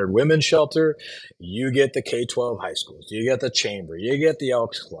the battered women's shelter, you get the K-12 high schools, you get the chamber, you get the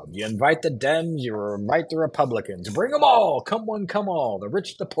Elks Club, you invite the Dems, you invite the Republicans, bring them all, come one, come all, the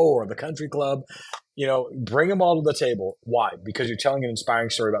rich, the poor, the country club, bring them all to the table. Why? Because you're telling an inspiring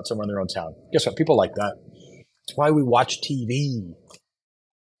story about someone in their own town. Guess what? People like that. That's why we watch TV.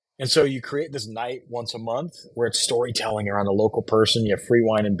 And so you create this night once a month where it's storytelling around a local person. You have free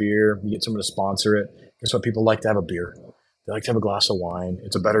wine and beer. You get someone to sponsor it. Guess what? People like to have a beer. They like to have a glass of wine.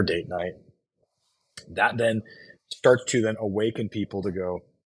 It's a better date night. That then starts to then awaken people to go,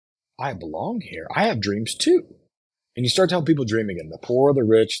 I belong here. I have dreams too. And you start to help people dream again. The poor, the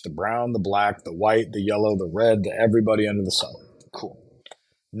rich, the brown, the black, the white, the yellow, the red, the everybody under the sun. Cool.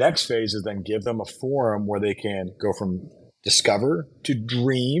 Next phase is then give them a forum where they can go from discover to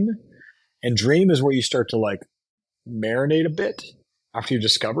dream. And dream is where you start to like marinate a bit after you've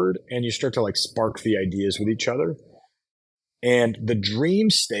discovered, and you start to like spark the ideas with each other. And the dream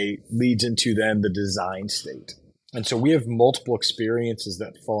state leads into then the design state. And so we have multiple experiences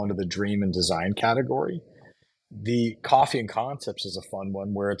that fall into the dream and design category. The Coffee and Concepts is a fun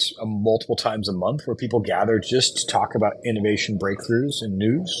one where it's multiple times a month where people gather just to talk about innovation breakthroughs and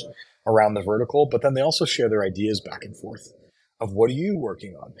news around the vertical, but then they also share their ideas back and forth of what are you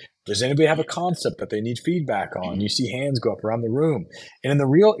working on? Does anybody have a concept that they need feedback on? You see hands go up around the room. And in the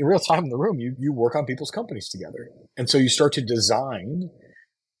real time in the room, you work on people's companies together. And so you start to design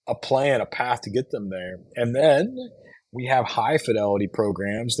a plan, a path to get them there. And then we have high fidelity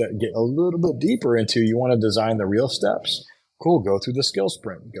programs that get a little bit deeper into, you want to design the real steps. Cool. Go through the skill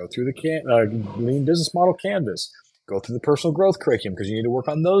sprint, go through the lean business model canvas, go through the personal growth curriculum because you need to work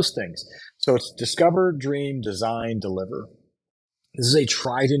on those things. So it's discover, dream, design, deliver. This is a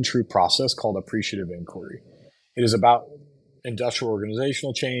tried and true process called appreciative inquiry. It is about industrial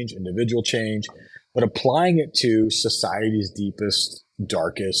organizational change, individual change, but applying it to society's deepest,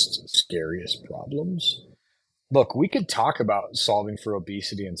 darkest, scariest problems. Look, we could talk about solving for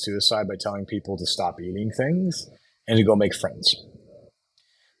obesity and suicide by telling people to stop eating things and to go make friends.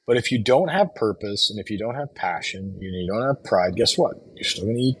 But if you don't have purpose and if you don't have passion and you don't have pride, guess what? You're still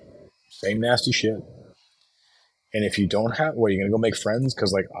going to eat same nasty shit. And if you don't have, what, are you going to go make friends?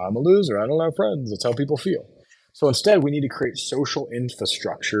 Because like, I'm a loser. I don't have friends. That's how people feel. So instead, we need to create social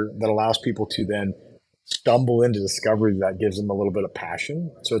infrastructure that allows people to then stumble into discovery that gives them a little bit of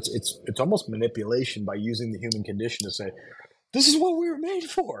passion. So it's almost manipulation by using the human condition to say, this is what we were made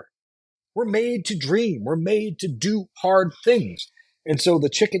for. We're made to dream. We're made to do hard things. And so the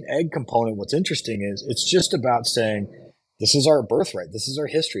chicken egg component, what's interesting is it's just about saying, this is our birthright. This is our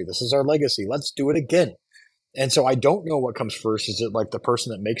history. This is our legacy. Let's do it again. And so I don't know what comes first. Is it like the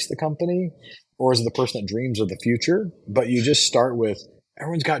person that makes the company, or is it the person that dreams of the future? But you just start with,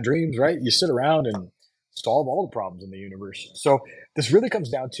 everyone's got dreams, right? You sit around and solve all the problems in the universe. So this really comes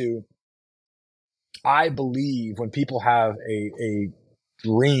down to, I believe when people have a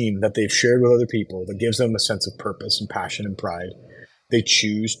dream that they've shared with other people that gives them a sense of purpose and passion and pride, they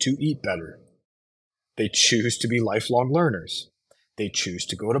choose to eat better. They choose to be lifelong learners. They choose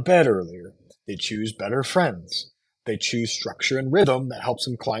to go to bed earlier. They choose better friends. They choose structure and rhythm that helps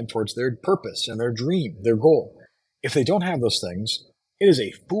them climb towards their purpose and their dream, their goal. If they don't have those things, it is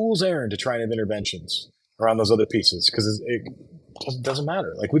a fool's errand to try and have interventions around those other pieces, because it doesn't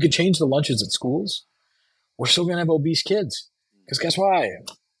matter. Like, we could change the lunches at schools. We're still going to have obese kids. Because guess why?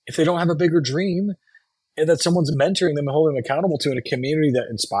 If they don't have a bigger dream and that someone's mentoring them and holding them accountable to in a community that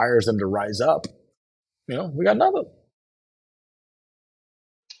inspires them to rise up, we got nothing.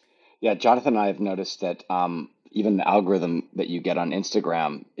 Yeah, Jonathan and I have noticed that even the algorithm that you get on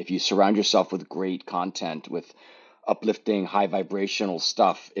Instagram, if you surround yourself with great content, with uplifting, high vibrational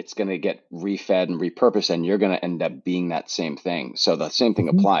stuff, it's going to get refed and repurposed, and you're going to end up being that same thing. So the same thing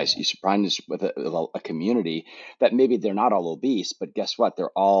applies. You surround yourself with a community that maybe they're not all obese, but guess what? They're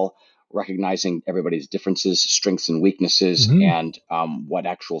all recognizing everybody's differences, strengths and weaknesses, and what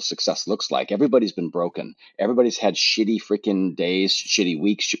actual success looks like. Everybody's been broken. Everybody's had shitty freaking days, shitty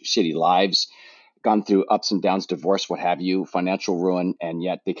weeks, shitty lives, gone through ups and downs, divorce, what have you, financial ruin, and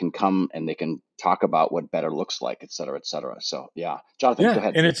yet they can come and they can talk about what better looks like, et cetera, et cetera. So yeah, Jonathan, go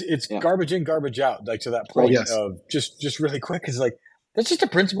ahead. And it's garbage in, garbage out, like to that point of just really quick, is like, that's just a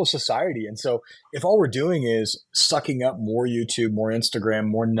principle of society. And so if all we're doing is sucking up more YouTube, more Instagram,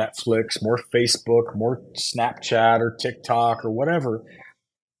 more Netflix, more Facebook, more Snapchat or TikTok or whatever,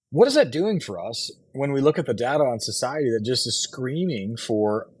 what is that doing for us when we look at the data on society that just is screaming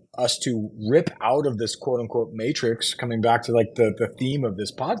for us to rip out of this quote unquote matrix, coming back to like the theme of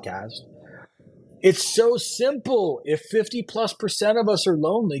this podcast? It's so simple. If 50+% of us are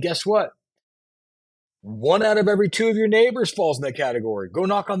lonely, guess what? 1 out of every 2 of your neighbors falls in that category. Go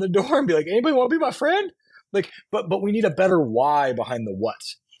knock on the door and be like, anybody want to be my friend? Like, but we need a better why behind the what.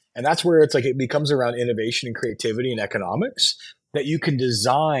 And that's where it's like, it becomes around innovation and creativity and economics, that you can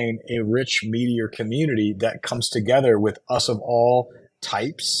design a rich, meatier community that comes together with us of all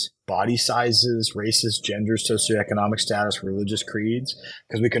types, body sizes, races, genders, socioeconomic status, religious creeds,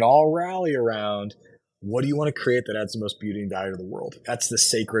 because we can all rally around, what do you want to create that adds the most beauty and value to the world? That's the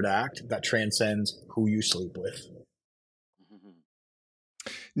sacred act that transcends who you sleep with.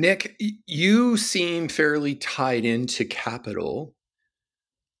 Nick, you seem fairly tied into capital.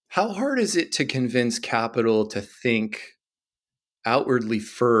 How hard is it to convince capital to think outwardly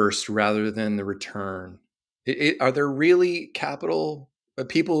first rather than the return? Are there really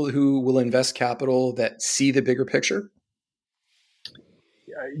people who will invest capital that see the bigger picture?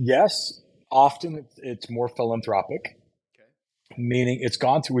 Yes, often it's more philanthropic, meaning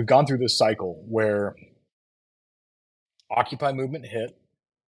we've gone through this cycle where Occupy movement hit,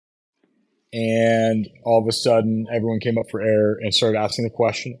 and all of a sudden everyone came up for air and started asking the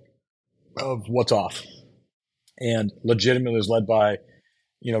question of what's off. And legitimately was led by,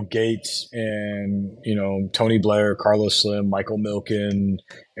 Gates and, Tony Blair, Carlos Slim, Michael Milken,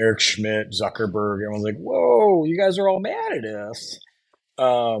 Eric Schmidt, Zuckerberg. Everyone's like, whoa, you guys are all mad at us.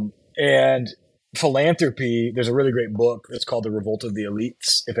 And philanthropy, there's a really great book. It's called The Revolt of the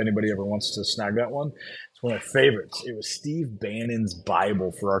Elites. If anybody ever wants to snag that one, it's one of my favorites. It was Steve Bannon's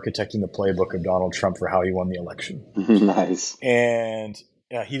Bible for architecting the playbook of Donald Trump for how he won the election. Nice. And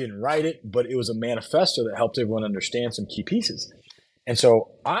he didn't write it, but it was a manifesto that helped everyone understand some key pieces. And so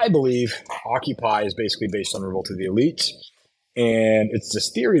I believe Occupy is basically based on Revolt of the Elites. And it's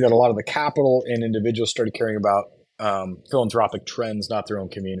this theory that a lot of the capital and individuals started caring about philanthropic trends, not their own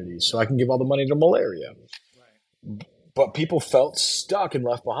communities. So I can give all the money to malaria. Right. But people felt stuck and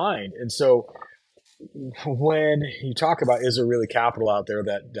left behind. And so when you talk about, is there really capital out there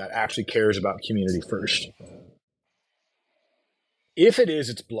that actually cares about community first? If it is,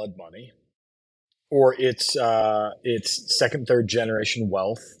 it's blood money, or it's second, third generation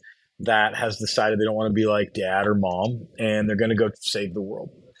wealth that has decided they don't want to be like dad or mom, and they're going to go save the world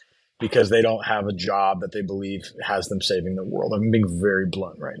because they don't have a job that they believe has them saving the world. I'm being very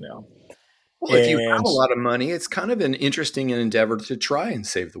blunt right now. Well, if you have a lot of money, it's kind of an interesting endeavor to try and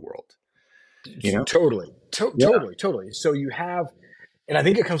save the world. Totally. So you have, and I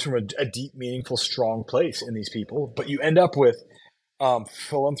think it comes from a deep, meaningful, strong place in these people, but you end up with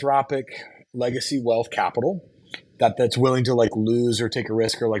philanthropic legacy wealth capital that's willing to like lose or take a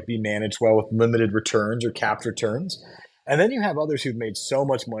risk or like be managed well with limited returns or capped returns. And then you have others who've made so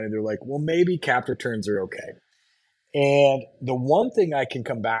much money, they're like, well, maybe capped returns are okay. And the one thing I can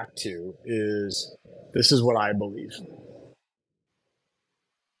come back to is this is what I believe.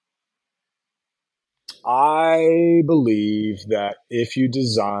 I believe that if you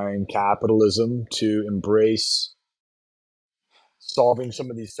design capitalism to embrace solving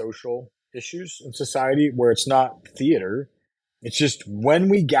some of these social issues in society where it's not theater, it's just when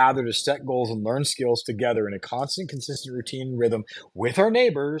we gather to set goals and learn skills together in a constant, consistent routine rhythm with our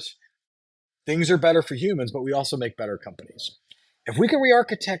neighbors, things are better for humans, but we also make better companies. If we can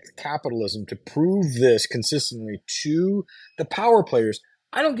re-architect capitalism to prove this consistently to the power players,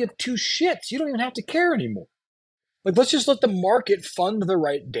 I don't give two shits. You don't even have to care anymore. Like, let's just let the market fund the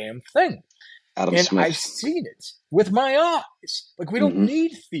right damn thing. Adam And Smith. I've seen it with my eyes. Like, we don't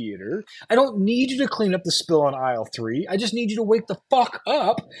need theater. I don't need you to clean up the spill on aisle 3. I just need you to wake the fuck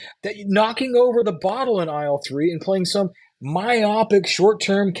up that you're knocking over the bottle in aisle 3 and playing some myopic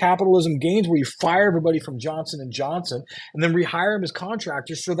short-term capitalism games where you fire everybody from Johnson & Johnson and then rehire them as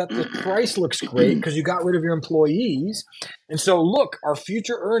contractors so that the price looks great because you got rid of your employees. And so, look, our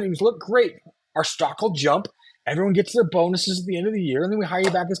future earnings look great. Our stock will jump. Everyone gets their bonuses at the end of the year, and then we hire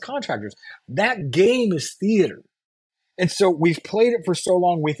you back as contractors. That game is theater. And so we've played it for so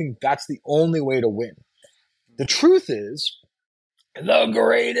long, we think that's the only way to win. The truth is, the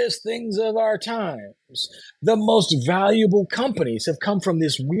greatest things of our times, the most valuable companies have come from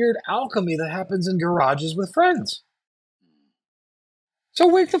this weird alchemy that happens in garages with friends. So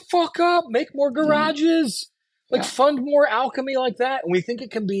wake the fuck up, make more garages, fund more alchemy like that. And we think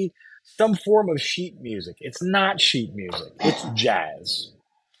it can be some form of sheet music. It's not sheet music, it's jazz.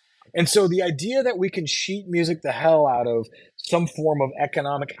 And so the idea that we can sheet music the hell out of some form of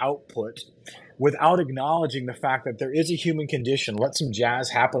economic output without acknowledging the fact that there is a human condition, let some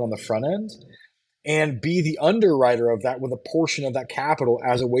jazz happen on the front end, and be the underwriter of that with a portion of that capital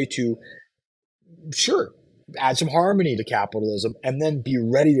as a way to, sure, add some harmony to capitalism and then be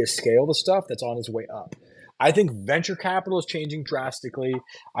ready to scale the stuff that's on its way up. I think venture capital is changing drastically.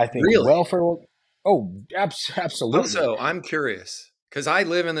 I think welfare will. Oh, absolutely. Also, I'm curious because I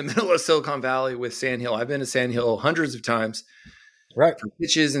live in the middle of Silicon Valley with Sand Hill. I've been to Sand Hill hundreds of times. Right. For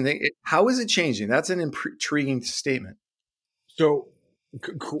pitches and things. How is it changing? That's an intriguing statement. So,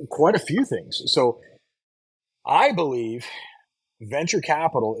 quite a few things. So, I believe venture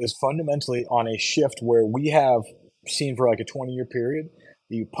capital is fundamentally on a shift where we have seen for like a 20-year period.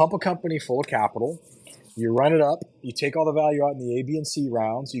 You pump a company full of capital, you run it up, you take all the value out in the A, B, and C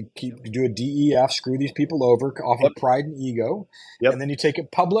rounds, you do a DEF, screw these people over off of pride and ego, and then you take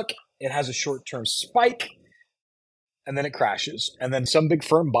it public, it has a short-term spike, and then it crashes. And then some big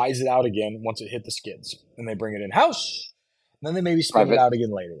firm buys it out again once it hit the skids, and they bring it in-house, and then they maybe spin it out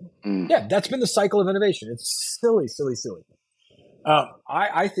again later. Yeah, that's been the cycle of innovation. It's silly, silly, silly.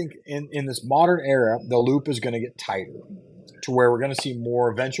 I think in this modern era, the loop is going to get tighter to where we're going to see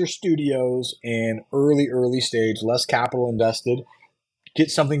more venture studios and early stage, less capital invested, get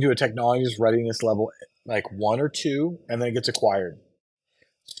something to a technology's readiness level, like 1 or 2, and then it gets acquired.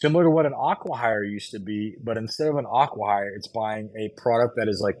 Similar to what an acqui-hire used to be, but instead of an acqui-hire, it's buying a product that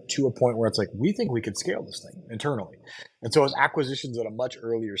is like to a point where it's like, we think we could scale this thing internally. And so it's acquisitions at a much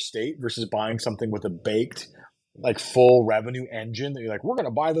earlier state versus buying something with a baked, like full revenue engine that you're like, we're going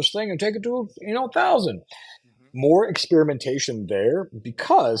to buy this thing and take it to, 1,000. More experimentation there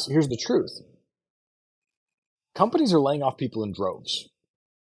because here's the truth. Companies are laying off people in droves.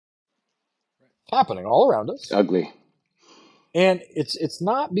 It's happening all around us. Ugly. And it's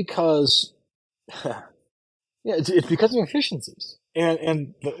not because, it's because of efficiencies.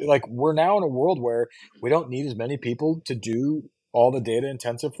 And like we're now in a world where we don't need as many people to do all the data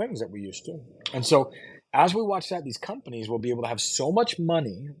intensive things that we used to. And so as we watch that, these companies will be able to have so much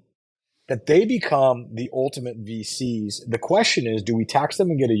money that they become the ultimate VCs. The question is, do we tax them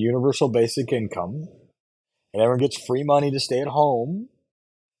and get a universal basic income and everyone gets free money to stay at home?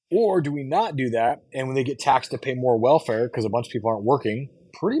 Or do we not do that, and when they get taxed to pay more welfare because a bunch of people aren't working,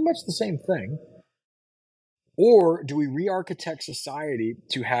 pretty much the same thing? Or do we re-architect society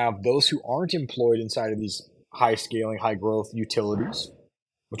to have those who aren't employed inside of these high-scaling, high-growth utilities,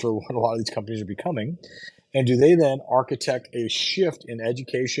 which are what a lot of these companies are becoming, and do they then architect a shift in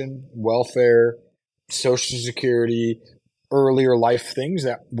education, welfare, social security, earlier life things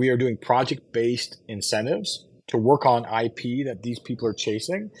that we are doing project-based incentives to work on IP that these people are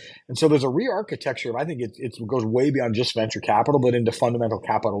chasing? And so there's a re-architecture. I think it goes way beyond just venture capital, but into fundamental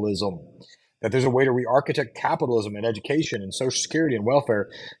capitalism. That there's a way to re-architect capitalism and education and social security and welfare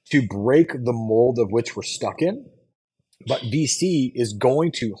to break the mold of which we're stuck in But VC is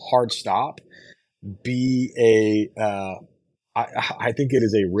going to hard stop be I think it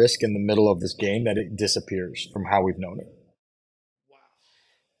is a risk in the middle of this game that it disappears from how we've known it. Wow.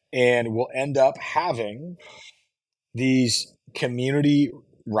 And we'll end up having these community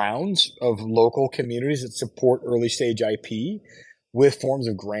rounds of local communities that support early stage IP with forms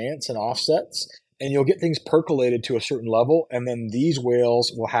of grants and offsets. And you'll get things percolated to a certain level. And then these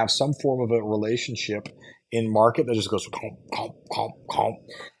whales will have some form of a relationship in market that just goes comp, comp, comp, comp.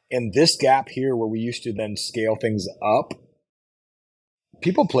 And this gap here where we used to then scale things up,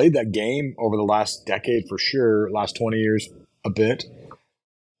 people played that game over the last decade for sure, last 20 years a bit.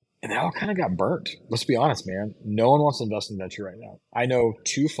 And they all kind of got burnt. Let's be honest, man. No one wants to invest in venture right now. I know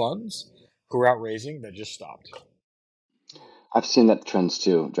 2 funds who are out raising that just stopped. I've seen that trends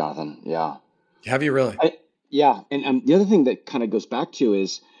too, Jonathan. Yeah. Have you really? Yeah. And the other thing that kind of goes back to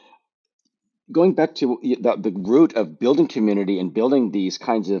is going back to the root of building community and building these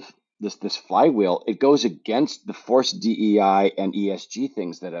kinds of this flywheel. It goes against the forced DEI and ESG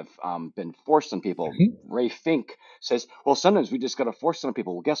things that have been forced on people. Mm-hmm. Ray Fink says, well, sometimes we just got to force it on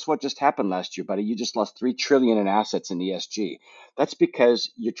people. Well, guess what just happened last year, buddy? You just lost $3 trillion in assets in ESG. That's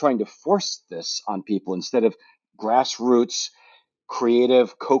because you're trying to force this on people instead of grassroots,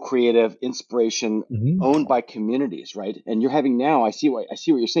 creative, co-creative inspiration, mm-hmm. owned by communities, right? And you're having now, I see what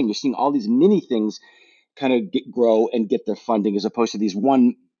you're saying. You're seeing all these mini things kind of grow and get their funding as opposed to these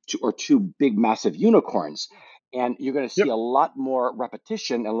 1 or 2 big, massive unicorns. And you're going to see a lot more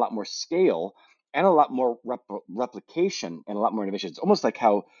repetition and a lot more scale and a lot more replication and a lot more innovation. It's almost like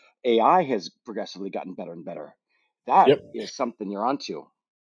how AI has progressively gotten better and better. That is something you're onto.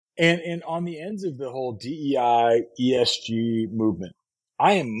 And on the ends of the whole DEI, ESG movement,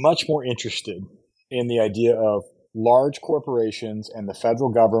 I am much more interested in the idea of large corporations and the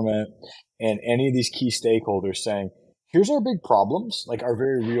federal government and any of these key stakeholders saying, here's our big problems, like our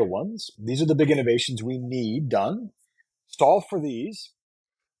very real ones. These are the big innovations we need done. Solve for these.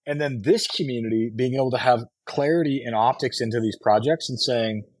 And then this community being able to have clarity and optics into these projects and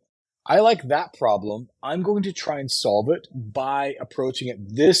saying, I like that problem. I'm going to try and solve it by approaching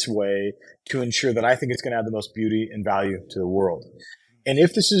it this way to ensure that I think it's going to add the most beauty and value to the world. And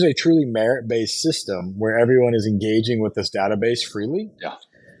if this is a truly merit-based system where everyone is engaging with this database freely,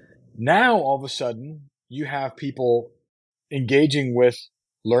 now all of a sudden you have people engaging with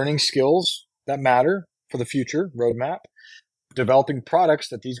learning skills that matter for the future roadmap, developing products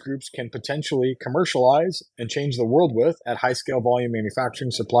that these groups can potentially commercialize and change the world with at high scale volume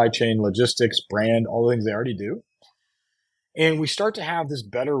manufacturing, supply chain, logistics, brand, all the things they already do. And we start to have this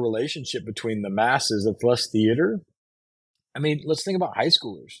better relationship between the masses. It's less theater. I mean, let's think about high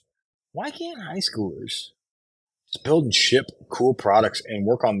schoolers. Why can't high schoolers just build and ship cool products and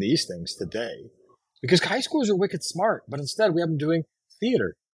work on these things today? Because high schoolers are wicked smart, but instead we have them doing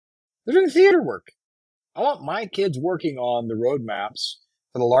theater. They're doing theater work. I want my kids working on the roadmaps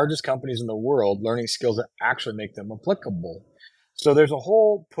for the largest companies in the world, learning skills that actually make them applicable. So there's a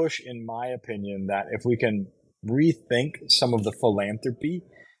whole push, in my opinion, that if we can rethink some of the philanthropy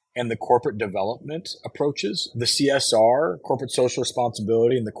and the corporate development approaches, the CSR, corporate social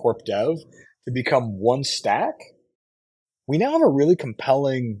responsibility, and the corp dev to become one stack, we now have a really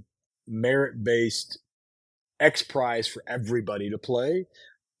compelling merit-based X prize for everybody to play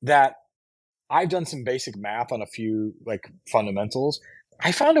that I've done some basic math on a few like fundamentals.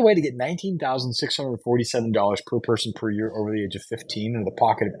 I found a way to get $19,647 per person per year over the age of 15 into the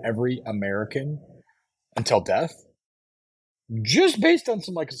pocket of every American until death, just based on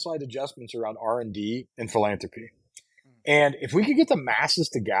some like slight adjustments around R&D and philanthropy. And if we could get the masses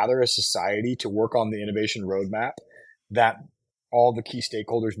to gather as society to work on the innovation roadmap that all the key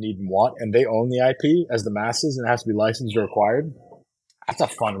stakeholders need and want, and they own the IP as the masses and it has to be licensed or acquired, that's a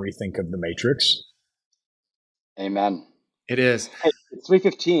fun rethink of the matrix. Amen. It is. Hey, it's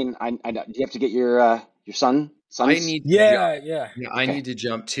 3:15. Do you have to get your son? I need. Yeah. I need to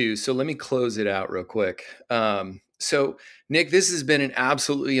jump too. So let me close it out real quick. So Nick, this has been an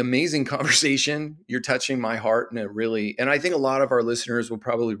absolutely amazing conversation. You're touching my heart, and I think a lot of our listeners will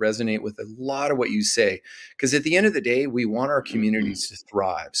probably resonate with a lot of what you say, because at the end of the day, we want our communities to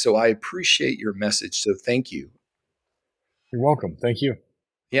thrive. So I appreciate your message. So thank you. You're welcome. Thank you.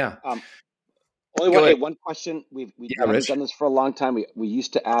 Yeah. Only one question. We haven't done this for a long time. We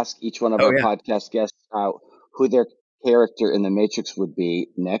used to ask each one of our podcast guests who their character in the Matrix would be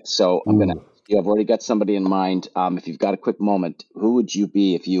next. So I'm going to ask you. I've already got somebody in mind. If you've got a quick moment, who would you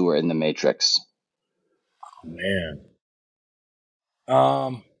be if you were in the Matrix? Oh,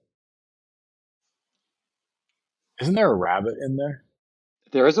 man. Isn't there a rabbit in there?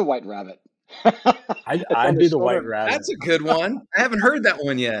 There is a white rabbit. I'd be the white rabbit. That's a good one. I haven't heard that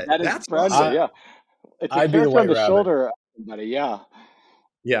one yet. That is That's brand awesome. new, yeah. It's a I'd be the character on white the rabbit. shoulder, buddy. Yeah,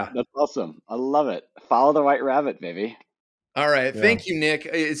 Yeah. that's awesome. I love it. Follow the white rabbit, baby. All right. Yeah. Thank you, Nick.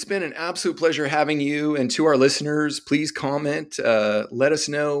 It's been an absolute pleasure having you. And to our listeners, please comment. Let us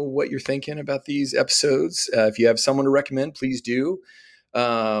know what you're thinking about these episodes. If you have someone to recommend, please do.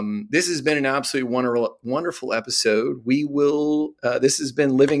 This has been an absolutely wonderful episode. This has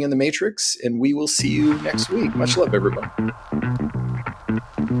been Living in the Matrix, and we will see you next week. Much love, everybody.